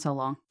it wasn't so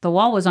long? The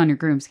Wall was on your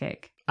groom's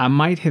cake. I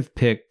might have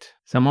picked,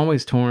 so I'm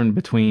always torn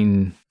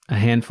between a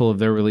handful of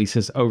their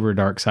releases over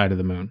Dark Side of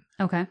the Moon.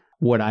 Okay.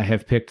 Would I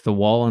have picked The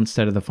Wall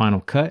instead of The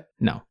Final Cut?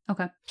 No.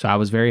 Okay. So I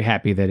was very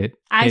happy that it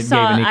gave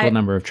an equal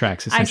number of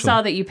tracks, essentially. I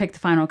saw that you picked The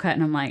Final Cut,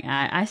 and I'm like,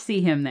 I see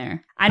him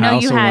there. I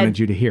also wanted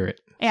you to hear it.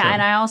 Yeah, so.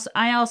 And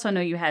I also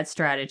know you had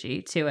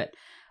strategy to it,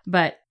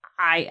 but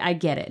I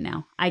get it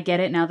now. I get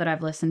it now that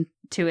I've listened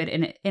to it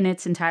in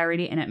its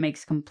entirety, and it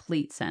makes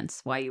complete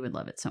sense why you would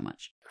love it so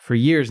much. For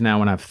years now,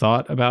 when I've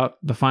thought about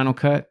The Final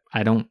Cut,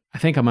 I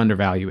think I'm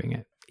undervaluing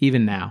it,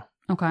 even now.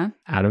 Okay.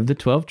 Out of the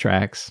 12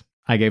 tracks,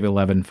 I gave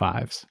 11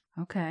 5s.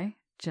 Okay.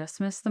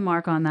 Just missed the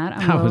mark on that.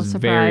 I was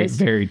surprised.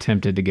 very, very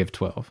tempted to give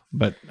 12,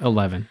 but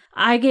 11.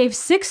 I gave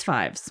 6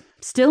 5s.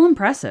 Still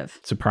impressive.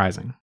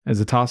 Surprising. As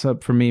a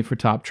toss-up for me for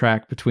top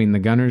track between The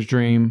Gunner's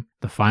Dream,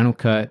 The Final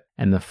Cut,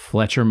 and The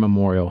Fletcher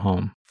Memorial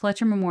Home.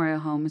 Fletcher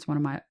Memorial Home is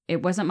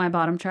it wasn't my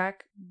bottom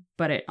track,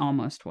 but it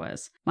almost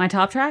was. My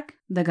top track,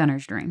 The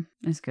Gunner's Dream.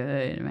 It's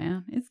good,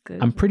 man. It's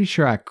good. I'm pretty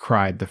sure I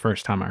cried the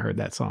first time I heard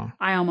that song.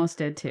 I almost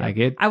did too.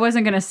 Like I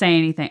wasn't going to say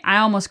anything. I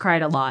almost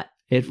cried a lot.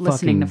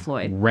 Listening to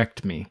Floyd.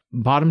 Wrecked me.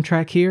 Bottom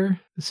track here,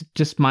 it's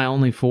just my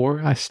only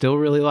 4. I still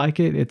really like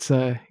it. It's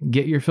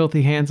Get Your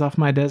Filthy Hands Off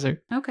My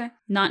Desert. Okay.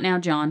 Not Now,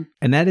 John.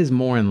 And that is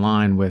more in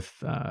line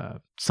with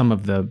some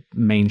of the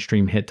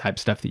mainstream hit type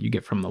stuff that you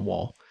get from The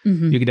Wall.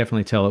 Mm-hmm. You could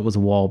definitely tell it was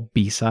a Wall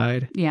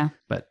B-side. Yeah.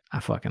 But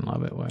I fucking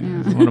love it. What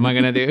am I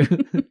going to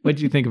do? What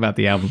did you think about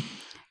the album?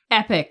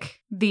 Epic.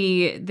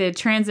 The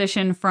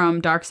transition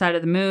from Dark Side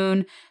of the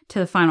Moon to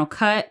the final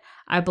cut.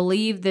 I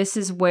believe this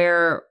is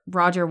where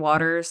Roger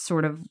Waters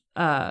sort of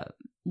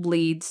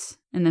leads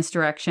in this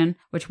direction,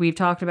 which we've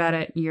talked about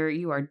it.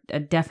 You are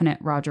a definite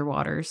Roger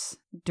Waters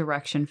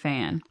direction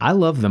fan. I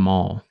love them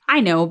all.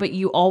 I know, but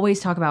you always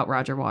talk about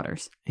Roger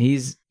Waters.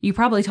 You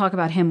probably talk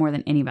about him more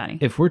than anybody.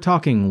 If we're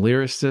talking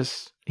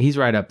lyricists, he's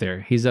right up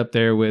there. He's up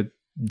there with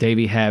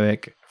Davey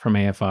Havok from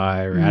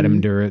AFI or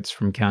Adam Duritz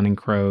from Counting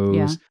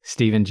Crows,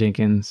 Stephen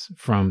Jenkins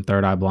from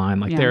Third Eye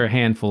Blind. There are a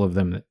handful of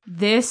them.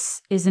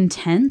 This is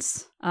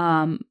intense,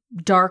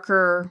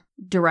 darker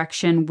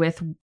direction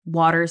with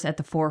Waters at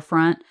the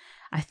forefront.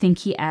 I think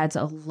he adds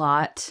a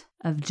lot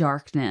of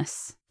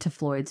darkness to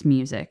Floyd's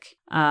music.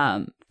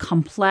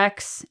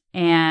 Complex,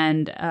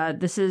 and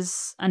this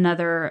is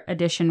another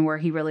edition where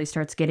he really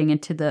starts getting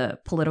into the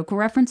political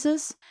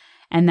references.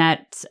 And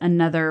that's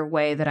another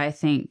way that I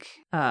think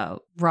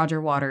Roger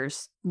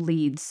Waters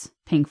leads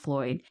Pink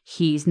Floyd.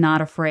 He's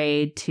not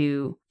afraid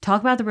to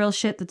talk about the real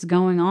shit that's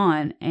going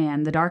on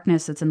and the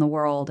darkness that's in the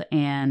world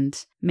and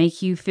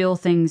make you feel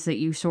things that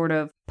you sort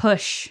of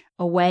push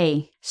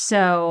away.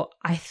 So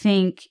I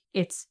think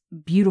it's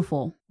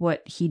beautiful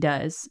what he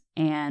does.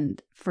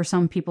 And for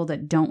some people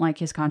that don't like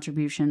his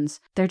contributions,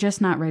 they're just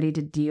not ready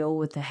to deal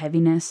with the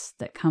heaviness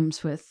that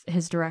comes with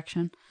his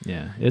direction.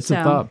 Yeah, it's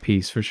a thought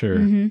piece for sure.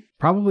 Mm-hmm.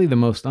 Probably the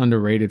most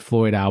underrated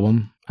Floyd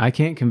album. I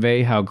can't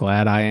convey how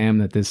glad I am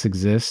that this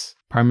exists,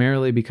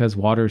 primarily because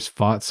Waters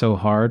fought so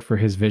hard for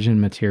his vision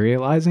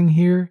materializing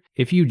here.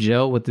 If you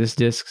gel with this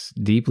disc's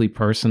deeply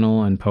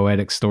personal and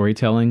poetic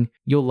storytelling,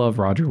 you'll love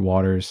Roger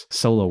Waters'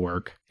 solo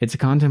work. It's a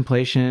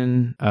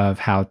contemplation of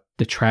how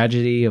the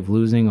tragedy of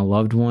losing a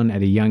loved one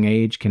at a young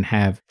age can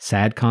have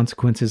sad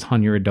consequences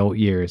on your adult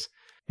years.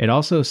 It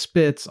also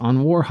spits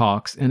on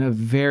Warhawks in a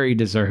very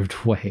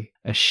deserved way,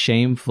 a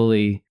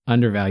shamefully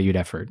undervalued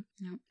effort.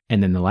 Yep.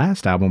 And then the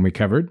last album we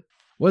covered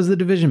was The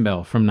Division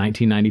Bell from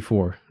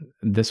 1994.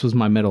 This was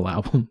my middle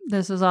album.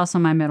 This was also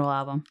my middle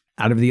album.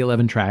 Out of the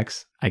 11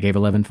 tracks, I gave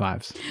 11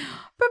 5s.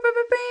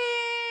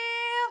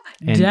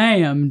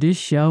 Damn, this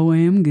show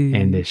am good.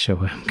 And this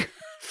show am good,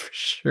 for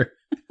sure.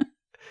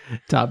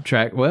 Top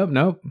track, well,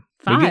 nope.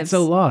 5s. We get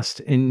so lost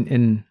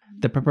in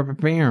the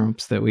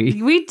bumps that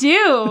we... We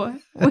do.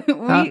 How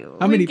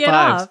many 5s?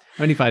 How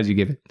many 5s you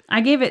give it?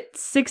 I gave it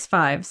 6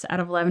 5s out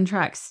of 11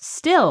 tracks.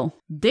 Still,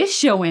 this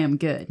show am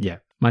good. Yeah.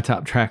 My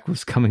top track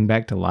was Coming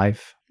Back to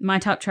Life. My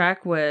top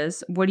track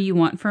was What Do You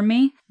Want From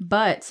Me?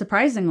 But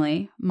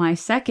surprisingly, my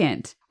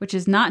second, which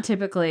is not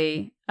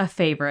typically a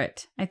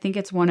favorite, I think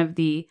it's one of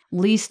the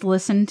least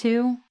listened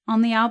to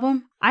on the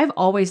album. I've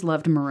always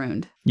loved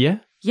Marooned. Yeah?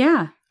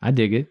 Yeah. I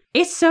dig it.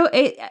 It's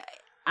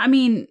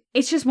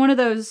just one of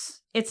those,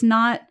 it's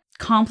not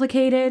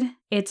complicated.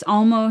 It's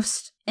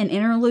almost an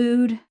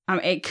interlude.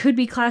 It could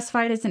be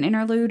classified as an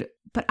interlude,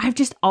 but I've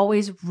just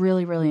always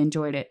really, really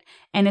enjoyed it.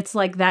 And it's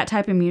like that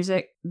type of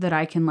music that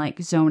I can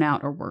like zone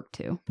out or work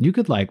to. You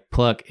could like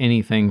pluck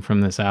anything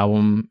from this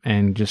album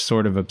and just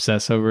sort of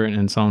obsess over it in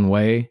its own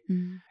way.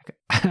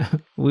 Mm-hmm.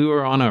 We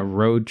were on a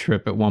road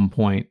trip at one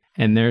point,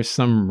 and there's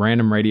some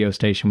random radio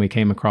station we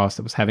came across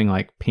that was having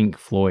like Pink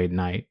Floyd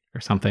night or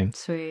something.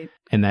 Sweet.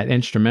 And that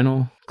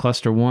instrumental,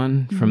 Cluster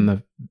 1, mm-hmm. from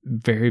the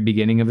very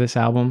beginning of this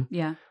album.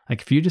 Yeah.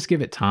 Like if you just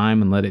give it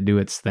time and let it do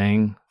its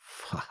thing,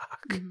 fuck.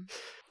 Mm-hmm.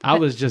 I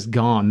was just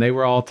gone. They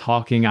were all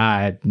talking.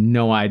 I had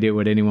no idea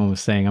what anyone was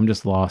saying. I'm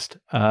just lost.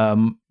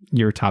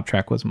 Your top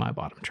track was my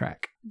bottom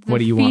track. What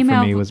Do You Want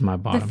From Me was my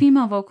bottom. The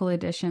female vocal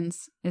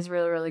editions is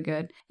really, really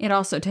good. It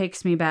also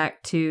takes me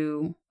back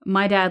to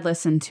my dad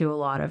listened to a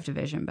lot of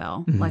Division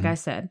Bell. Mm-hmm. Like I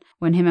said,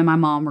 when him and my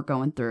mom were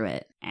going through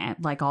it. And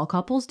like all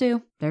couples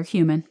do, they're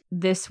human.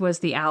 This was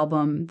the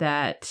album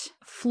that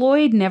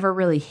Floyd never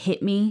really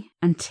hit me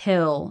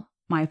until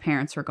my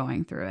parents were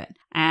going through it.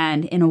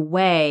 And in a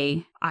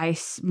way, I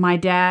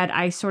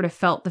sort of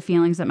felt the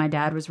feelings that my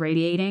dad was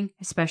radiating,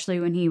 especially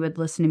when he would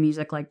listen to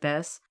music like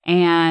this.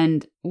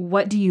 And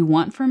What Do You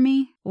Want From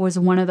Me was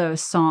one of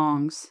those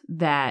songs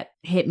that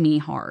hit me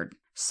hard.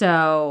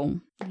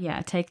 So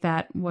yeah, take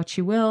that what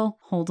you will,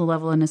 hold a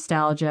level of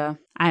nostalgia.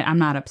 I'm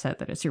not upset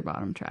that it's your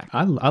bottom track.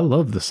 I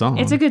love the song.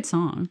 It's a good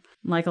song.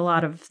 Like a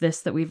lot of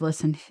this that we've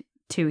listened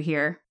to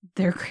here,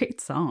 they're great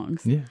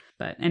songs. Yeah.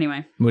 But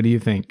anyway. What do you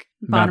think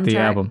about the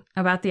album?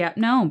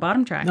 No,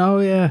 bottom track. Oh,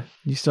 yeah.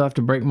 You still have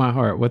to break my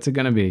heart. What's it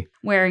going to be?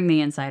 Wearing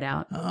the Inside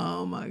Out.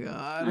 Oh, my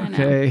God. I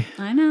okay.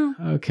 Know. I know.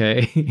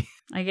 Okay.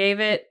 I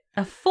gave it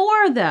A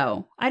 4,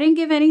 though. I didn't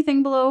give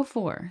anything below a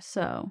 4,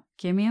 so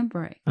give me a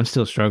break. I'm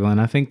still struggling.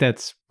 I think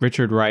that's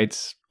Richard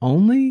Wright's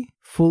only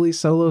fully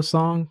solo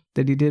song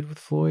that he did with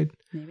Floyd.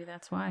 Maybe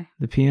that's why.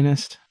 The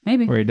pianist.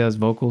 Maybe. Where he does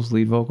vocals,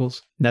 lead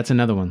vocals. That's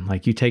another one.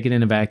 Like, you take it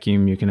in a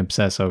vacuum, you can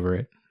obsess over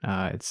it.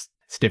 It's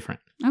different.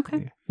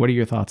 Okay. What are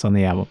your thoughts on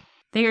the album?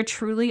 They are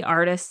truly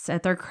artists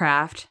at their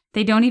craft.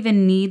 They don't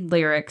even need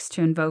lyrics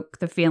to invoke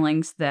the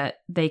feelings that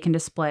they can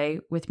display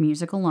with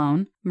music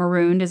alone.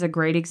 Marooned is a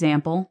great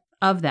example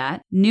of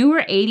that.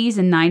 Newer 80s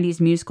and 90s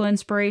musical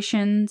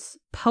inspirations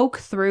poke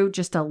through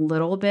just a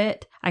little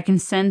bit. I can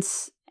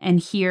sense and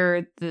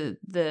hear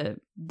the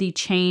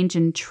change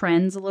in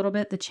trends a little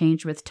bit, the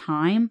change with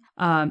time.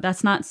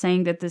 That's not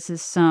saying that this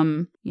is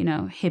some,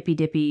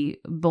 hippy-dippy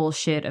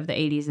bullshit of the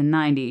 80s and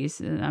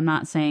 90s. I'm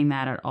not saying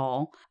that at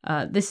all.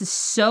 This is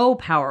so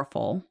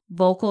powerful.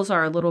 Vocals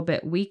are a little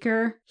bit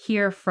weaker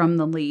here from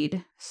the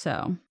lead.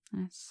 So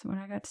that's what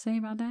I got to say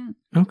about that.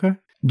 Okay.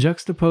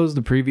 Juxtapose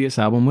the previous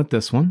album with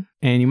this one,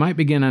 and you might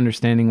begin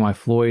understanding why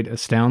Floyd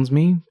astounds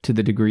me to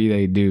the degree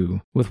they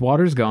do. With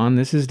Waters Gone,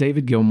 this is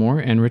David Gilmour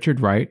and Richard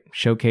Wright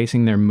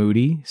showcasing their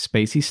moody,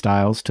 spacey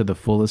styles to the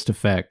fullest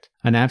effect.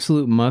 An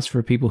absolute must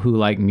for people who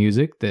like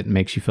music that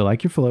makes you feel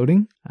like you're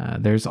floating.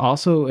 There's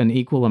also an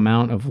equal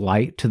amount of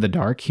light to the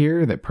dark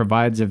here that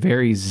provides a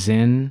very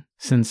zen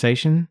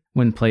sensation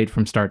when played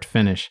from start to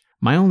finish.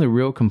 My only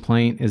real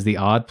complaint is the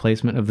odd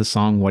placement of the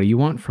song What Do You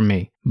Want From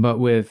Me? But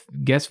with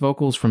guest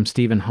vocals from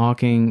Stephen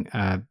Hawking,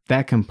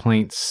 that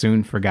complaint's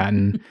soon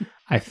forgotten.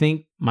 I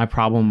think my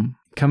problem,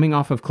 coming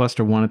off of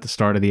Cluster 1 at the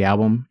start of the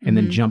album and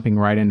then jumping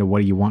right into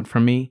What Do You Want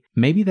From Me,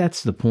 maybe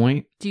that's the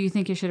point. Do you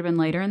think it should have been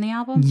later in the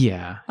album?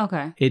 Yeah.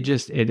 Okay.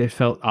 It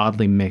felt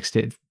oddly mixed.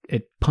 It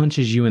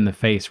punches you in the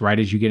face right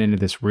as you get into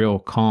this real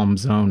calm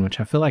zone, which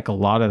I feel like a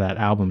lot of that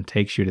album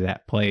takes you to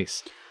that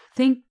place. I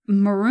think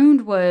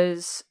Marooned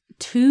was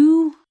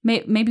 2,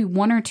 maybe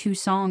 1 or 2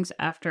 songs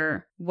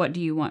after What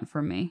Do You Want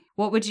From Me?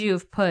 What would you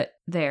have put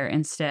there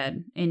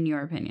instead, in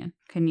your opinion?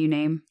 Can you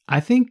name? I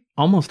think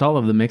almost all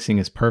of the mixing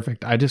is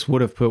perfect. I just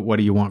would have put What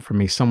Do You Want From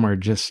Me somewhere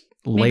just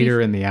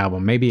later in the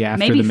album, maybe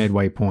after the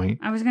midway point.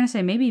 I was going to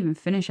say maybe even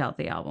finish out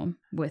the album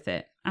with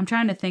it. I'm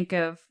trying to think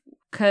of,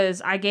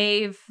 because I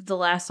gave the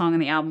last song on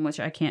the album, which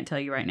I can't tell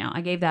you right now,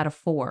 I gave that a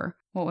 4.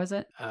 What was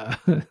it?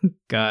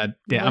 God.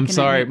 Yeah, I'm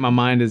sorry. My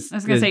mind is... I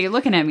was going to say, you're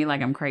looking at me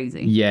like I'm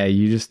crazy. Yeah,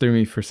 you just threw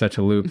me for such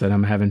a loop that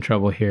I'm having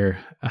trouble here.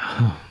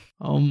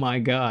 Oh my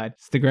God.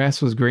 It's the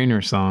Grass Was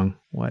Greener song.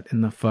 What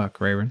in the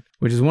fuck, Rayburn?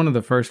 Which is one of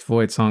the first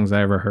Floyd songs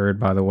I ever heard,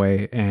 by the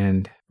way,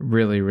 and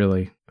really,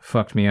 really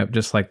fucked me up,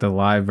 just like the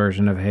live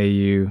version of Hey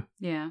You.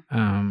 Yeah.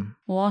 Well,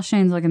 while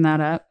Shane's looking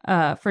that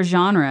up, for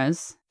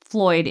genres,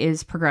 Floyd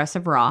is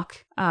progressive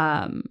rock.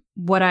 Who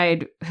would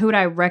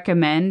I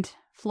recommend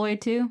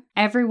Floyd to?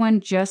 Everyone,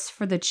 just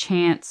for the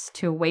chance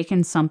to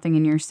awaken something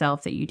in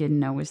yourself that you didn't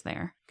know was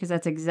there. Because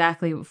that's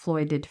exactly what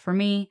Floyd did for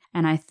me.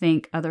 And I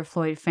think other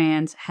Floyd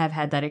fans have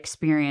had that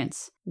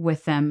experience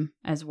with them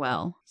as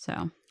well.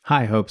 So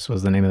High Hopes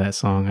was the name of that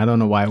song. I don't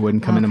know why it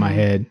wouldn't come into my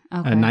head.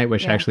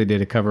 Nightwish actually did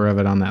a cover of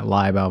it on that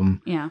live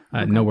album. Yeah.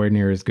 Nowhere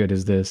near as good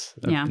as this.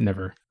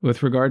 Never.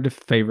 With regard to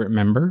favorite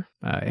member,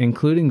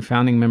 including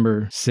founding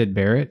member Syd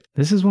Barrett,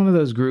 this is one of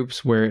those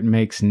groups where it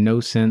makes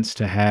no sense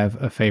to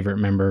have a favorite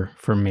member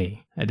for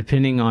me.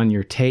 Depending on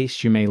your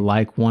taste, you may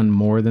like one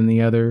more than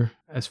the other.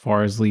 As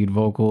far as lead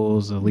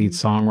vocals, the lead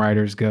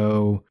songwriters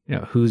go,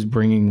 who's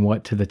bringing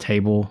what to the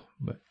table.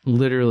 But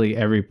literally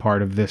every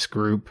part of this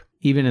group,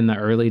 even in the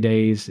early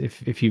days,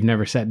 if you've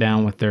never sat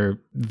down with their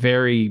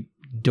very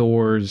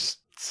Doors,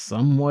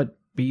 somewhat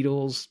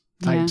Beatles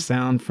type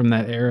sound from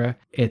that era,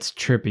 it's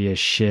trippy as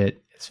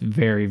shit. It's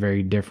very,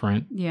 very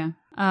different. Yeah.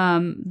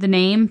 The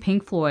name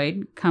Pink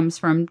Floyd comes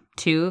from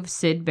 2 of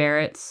Syd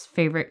Barrett's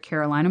favorite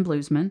Carolina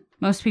bluesmen.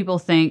 Most people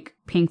think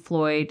Pink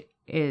Floyd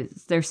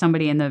there's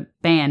somebody in the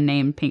band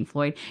named Pink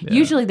Floyd. Yeah.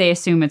 Usually they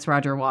assume it's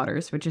Roger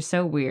Waters, which is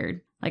so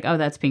weird. Like, oh,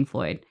 that's Pink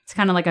Floyd. It's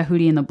kind of like a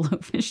Hootie and the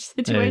Blowfish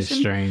situation. It is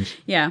strange.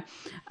 Yeah.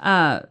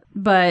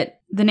 But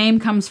the name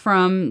comes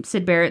from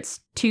Syd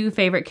Barrett's 2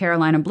 favorite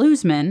Carolina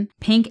bluesmen,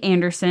 Pink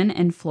Anderson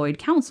and Floyd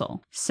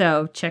Council.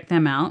 So check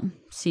them out.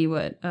 See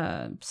what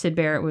Syd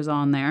Barrett was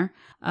on there.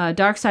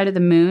 Dark Side of the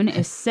Moon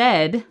is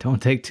said...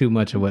 Don't take too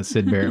much of what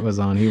Syd Barrett was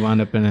on. He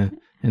wound up in an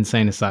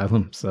insane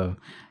asylum, so...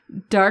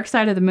 Dark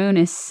Side of the Moon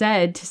is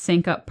said to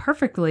sync up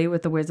perfectly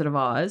with The Wizard of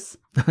Oz.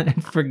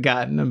 I'd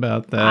forgotten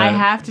about that. I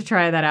have to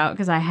try that out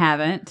because I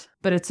haven't,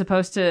 but it's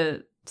supposed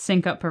to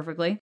sync up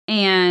perfectly.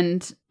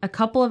 And a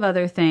couple of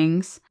other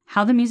things,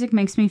 how the music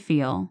makes me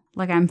feel.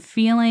 Like I'm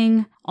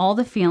feeling all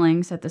the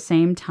feelings at the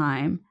same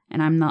time,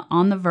 and I'm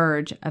on the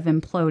verge of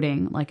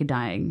imploding like a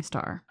dying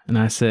star. And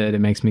I said it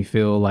makes me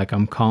feel like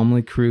I'm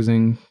calmly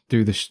cruising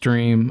through the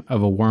stream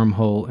of a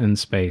wormhole in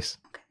space.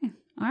 Okay,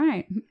 all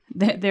right.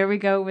 There we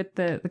go with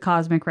the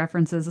cosmic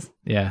references.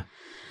 Yeah.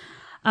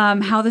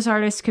 How this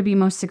artist could be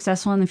most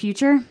successful in the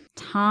future?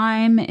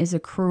 Time is a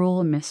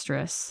cruel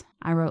mistress.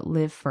 I wrote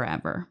Live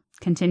Forever.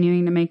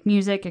 continuing to make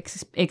music,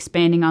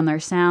 expanding on their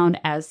sound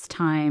as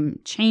time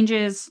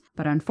changes.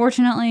 But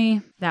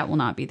unfortunately, that will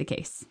not be the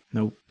case.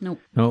 Nope. Nope.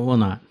 No, it will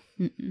not.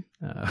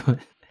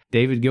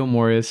 David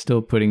Gilmour is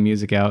still putting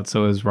music out,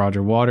 so is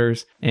Roger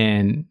Waters.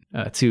 And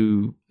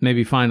to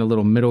maybe find a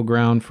little middle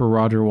ground for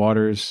Roger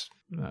Waters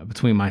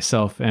between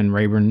myself and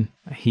Rayburn,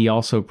 he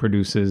also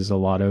produces a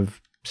lot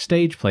of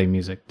stage play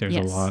music. There's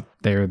a lot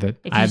there that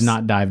I have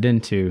not dived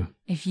into.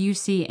 If you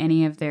see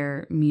any of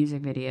their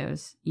music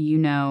videos, you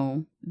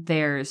know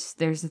there's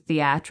a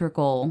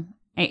theatrical,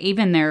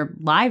 even their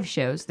live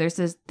shows, there's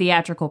this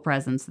theatrical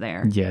presence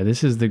there. Yeah,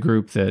 this is the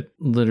group that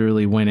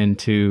literally went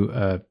into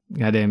a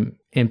goddamn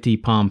empty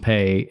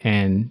Pompeii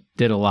and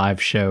did a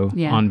live show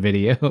on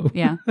video.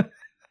 Yeah.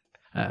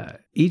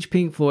 Each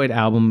Pink Floyd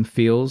album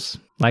feels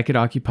like it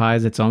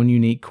occupies its own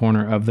unique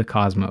corner of the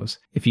cosmos.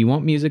 If you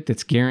want music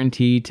that's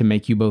guaranteed to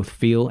make you both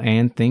feel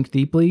and think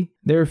deeply,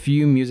 there are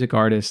few music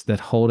artists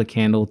that hold a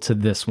candle to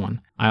this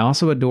one. I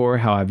also adore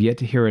how I've yet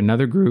to hear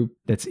another group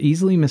that's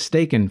easily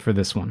mistaken for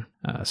this one.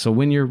 So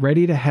when you're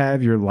ready to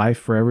have your life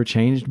forever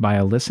changed by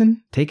a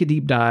listen, take a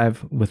deep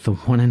dive with the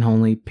one and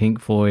only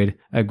Pink Floyd,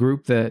 a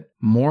group that,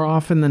 more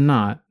often than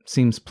not,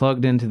 seems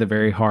plugged into the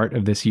very heart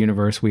of this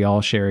universe we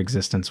all share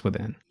existence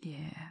within. Yeah.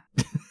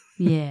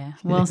 Yeah,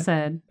 well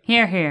said.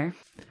 Hear, hear.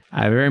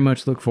 I very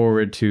much look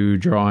forward to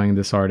drawing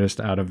this artist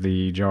out of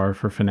the jar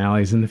for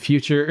finales in the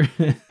future.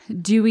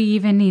 Do we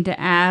even need to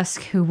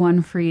ask who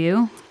won for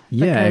you?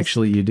 Yeah,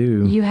 actually you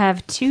do. You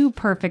have 2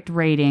 perfect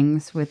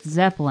ratings with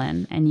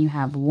Zeppelin, and you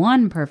have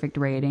 1 perfect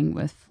rating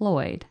with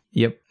Floyd.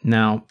 Yep.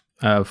 Now,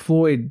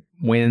 Floyd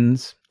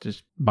wins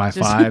just by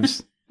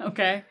 5s.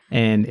 Okay.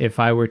 And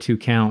if I were to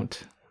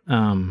count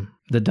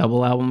the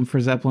double album for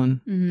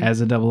Zeppelin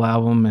as a double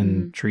album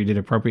and treat it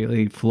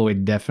appropriately,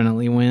 Floyd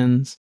definitely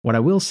wins. What I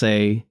will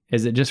say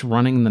is that just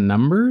running the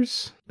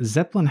numbers,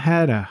 Zeppelin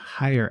had a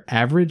higher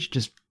average,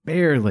 just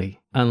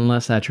barely,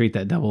 unless I treat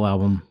that double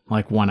album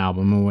like one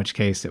album, in which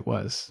case it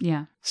was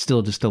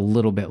still just a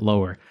little bit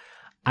lower.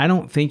 I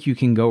don't think you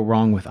can go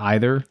wrong with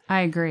either.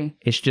 I agree.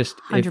 It's just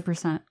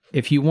 100%.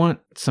 If you want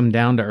some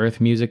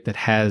down-to-earth music that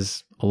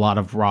has a lot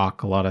of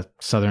rock, a lot of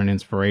Southern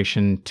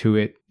inspiration to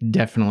it,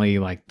 definitely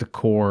like the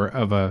core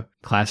of a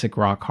classic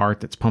rock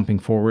heart that's pumping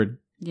forward,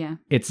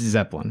 it's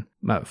Zeppelin.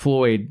 But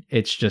Floyd,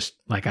 it's just,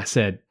 like I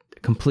said, a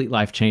complete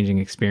life-changing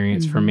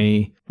experience for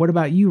me. What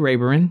about you,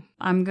 Rayburn?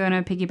 I'm going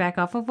to piggyback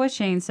off of what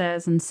Shane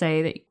says and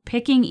say that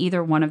picking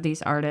either one of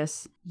these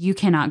artists, you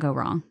cannot go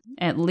wrong.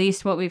 At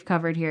least what we've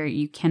covered here,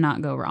 you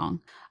cannot go wrong.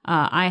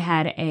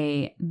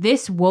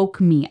 This woke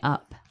me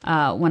up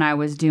when I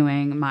was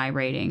doing my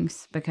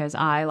ratings, because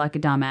I, like a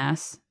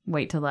dumbass,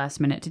 wait till the last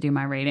minute to do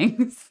my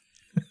ratings.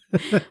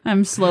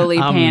 I'm slowly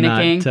panicking.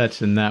 I'm not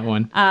touching that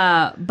one.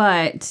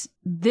 But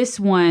this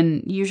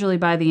one, usually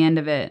by the end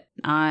of it,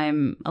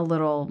 I'm a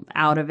little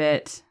out of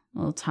it, a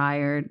little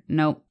tired.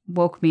 Nope,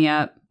 woke me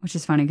up, which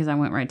is funny because I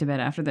went right to bed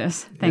after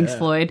this. Thanks,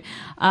 Floyd.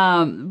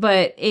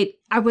 But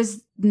I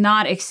was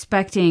not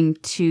expecting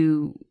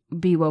to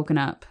be woken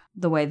up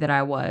the way that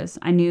I was.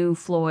 I knew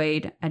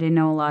Floyd, I didn't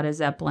know a lot of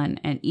Zeppelin,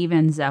 and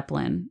even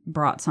Zeppelin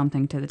brought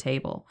something to the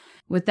table.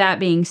 With that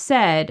being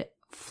said,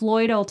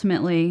 Floyd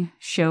ultimately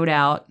showed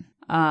out.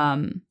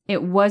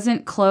 It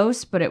wasn't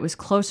close, but it was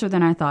closer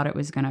than I thought it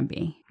was going to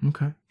be.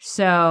 Okay.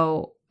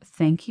 So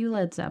thank you,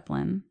 Led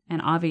Zeppelin.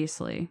 And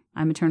obviously,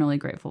 I'm eternally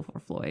grateful for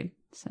Floyd.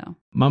 So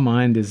my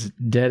mind is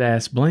dead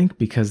ass blank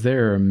because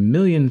there are a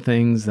million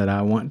things that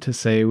I want to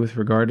say with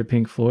regard to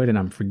Pink Floyd and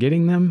I'm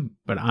forgetting them,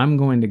 but I'm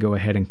going to go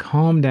ahead and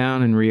calm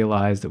down and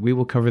realize that we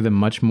will cover them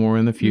much more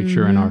in the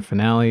future in our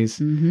finales,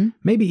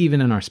 maybe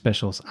even in our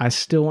specials. I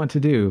still want to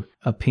do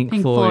a Pink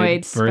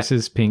Floyd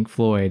versus Pink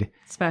Floyd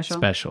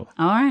special.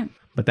 All right.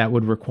 But that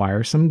would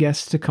require some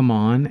guests to come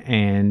on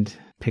and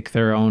pick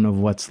their own of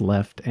what's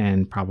left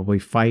and probably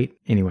fight.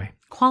 Anyway.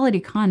 Quality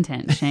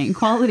content, Shane.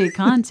 Quality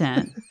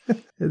content.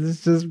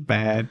 It's just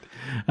bad.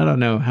 I don't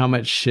know how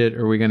much shit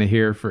are we going to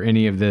hear for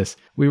any of this.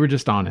 We were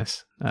just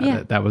honest.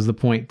 That was the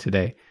point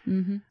today.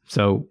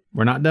 So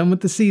we're not done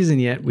with the season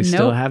yet. We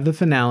still have the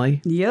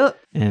finale. Yep.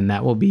 And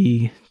that will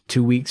be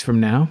 2 weeks from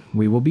now.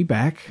 We will be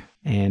back.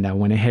 And I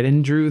went ahead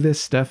and drew this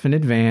stuff in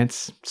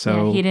advance.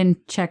 So he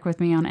didn't check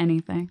with me on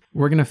anything.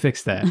 We're going to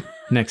fix that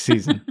next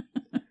season.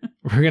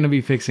 We're going to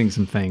be fixing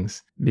some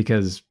things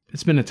because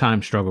it's been a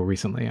time struggle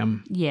recently.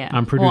 I'm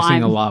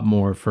producing a lot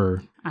more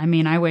for... I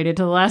mean, I waited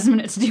till the last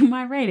minute to do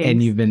my ratings.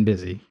 And you've been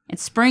busy.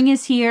 Spring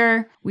is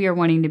here. We are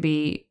wanting to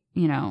be,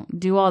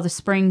 do all the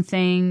spring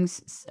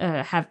things,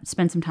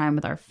 spend some time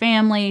with our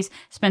families,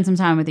 spend some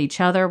time with each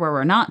other where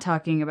we're not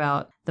talking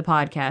about the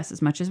podcast.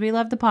 As much as we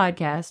love the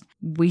podcast,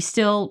 we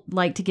still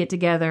like to get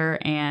together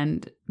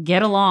and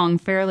get along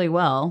fairly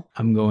well.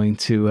 I'm going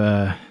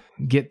to...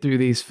 get through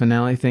these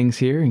finale things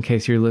here in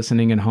case you're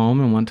listening at home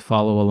and want to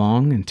follow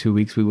along. In 2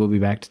 weeks, we will be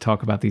back to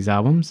talk about these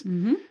albums.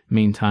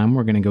 Meantime,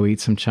 we're going to go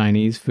eat some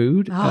Chinese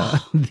food.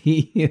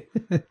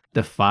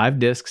 The 5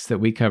 discs that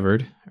we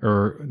covered,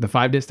 or the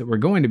 5 discs that we're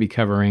going to be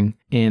covering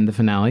in the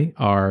finale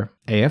are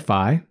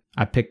AFI,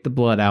 I picked the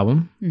Blood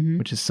album,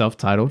 which is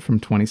self-titled from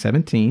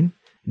 2017.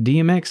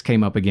 DMX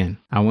came up again.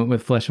 I went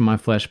with Flesh of My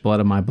Flesh, Blood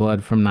of My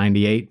Blood from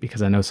 98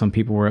 because I know some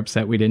people were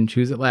upset we didn't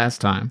choose it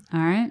last time. All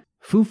right.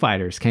 Foo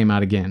Fighters came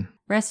out again.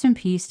 Rest in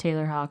peace,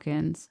 Taylor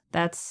Hawkins.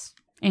 That's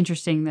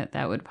interesting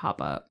that would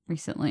pop up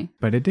recently.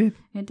 But it did.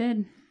 It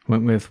did.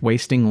 Went with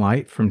Wasting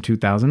Light from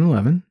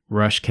 2011.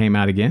 Rush came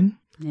out again.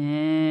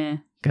 Yeah.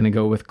 Gonna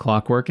go with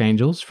Clockwork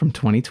Angels from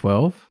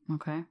 2012.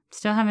 Okay.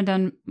 Still haven't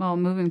done,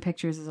 Moving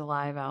Pictures is a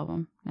live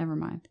album. Never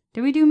mind.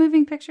 Did we do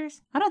Moving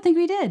Pictures? I don't think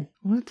we did.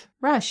 What?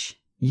 Rush.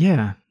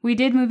 Yeah. We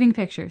did Moving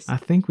Pictures. I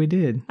think we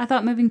did. I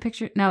thought Moving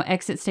Pictures, no,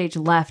 Exit Stage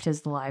Left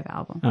is the live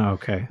album. Oh,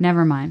 okay.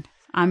 Never mind.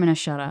 I'm going to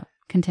shut up.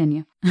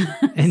 Continue.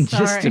 And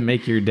just to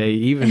make your day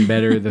even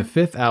better, the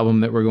fifth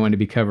album that we're going to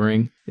be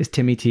covering is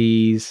Timmy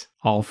T's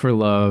All for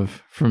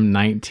Love from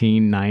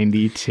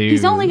 1992.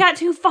 He's only got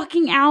 2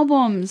 fucking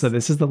albums. So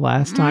this is the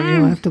last time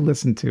you'll have to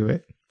listen to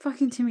it.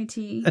 Fucking Timmy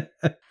T.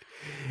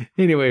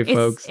 Anyway,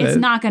 folks. It's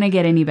not going to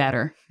get any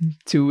better.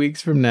 2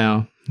 weeks from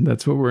now,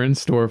 that's what we're in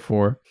store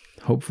for.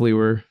 Hopefully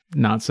we're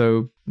not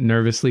so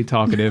nervously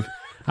talkative.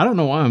 I don't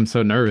know why I'm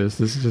so nervous.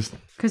 This is just...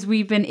 Because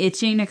we've been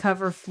itching to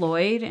cover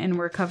Floyd, and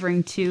we're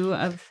covering 2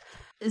 of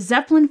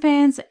Zeppelin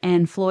fans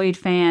and Floyd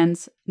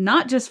fans.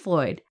 Not just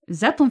Floyd.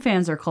 Zeppelin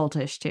fans are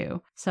cultish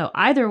too. So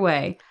either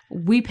way,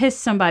 we pissed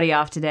somebody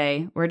off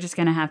today. We're just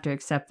going to have to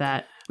accept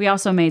that. We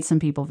also made some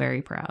people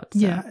very proud. So.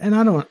 Yeah, and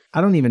I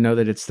don't even know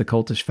that it's the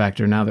cultish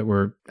factor now that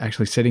we're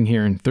actually sitting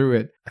here and through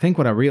it. I think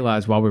what I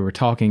realized while we were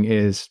talking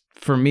is,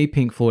 for me,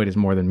 Pink Floyd is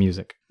more than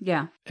music.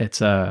 Yeah. It's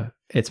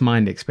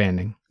mind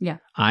expanding. Yeah.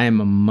 I am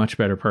a much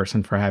better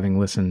person for having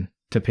listened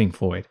to Pink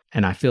Floyd.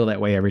 And I feel that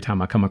way every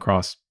time I come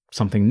across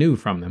something new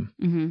from them.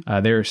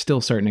 Mm-hmm. There are still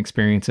certain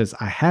experiences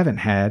I haven't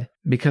had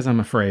because I'm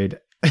afraid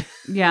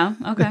yeah,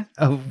 okay.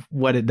 of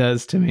what it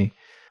does to me.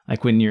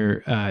 Like when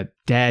your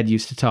dad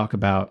used to talk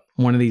about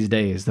One of These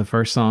Days, the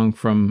first song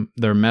from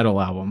their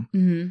metal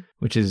album,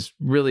 which is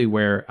really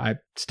where I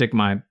stick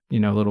my,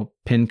 little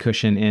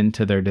pincushion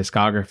into their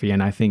discography.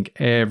 And I think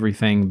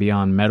everything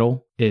beyond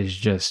metal is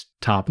just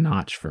top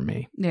notch for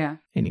me. Yeah.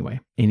 Anyway,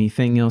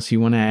 anything else you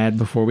want to add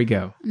before we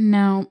go?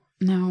 No,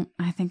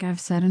 I think I've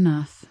said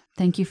enough.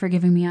 Thank you for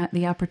giving me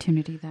the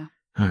opportunity, though.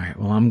 All right.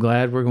 Well, I'm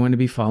glad we're going to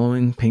be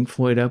following Pink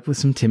Floyd up with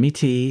some Timmy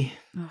T.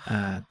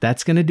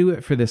 That's going to do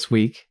it for this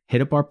week.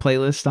 Hit up our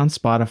playlist on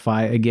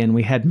Spotify. Again,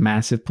 we had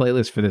massive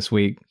playlists for this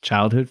week.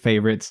 Childhood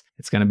favorites.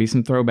 It's going to be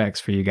some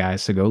throwbacks for you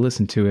guys, so go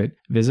listen to it.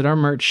 Visit our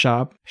merch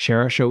shop.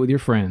 Share our show with your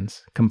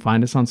friends. Come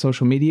find us on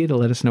social media to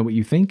let us know what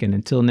you think. And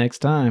until next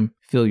time,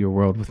 fill your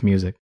world with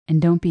music. And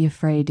don't be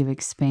afraid to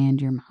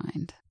expand your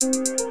mind.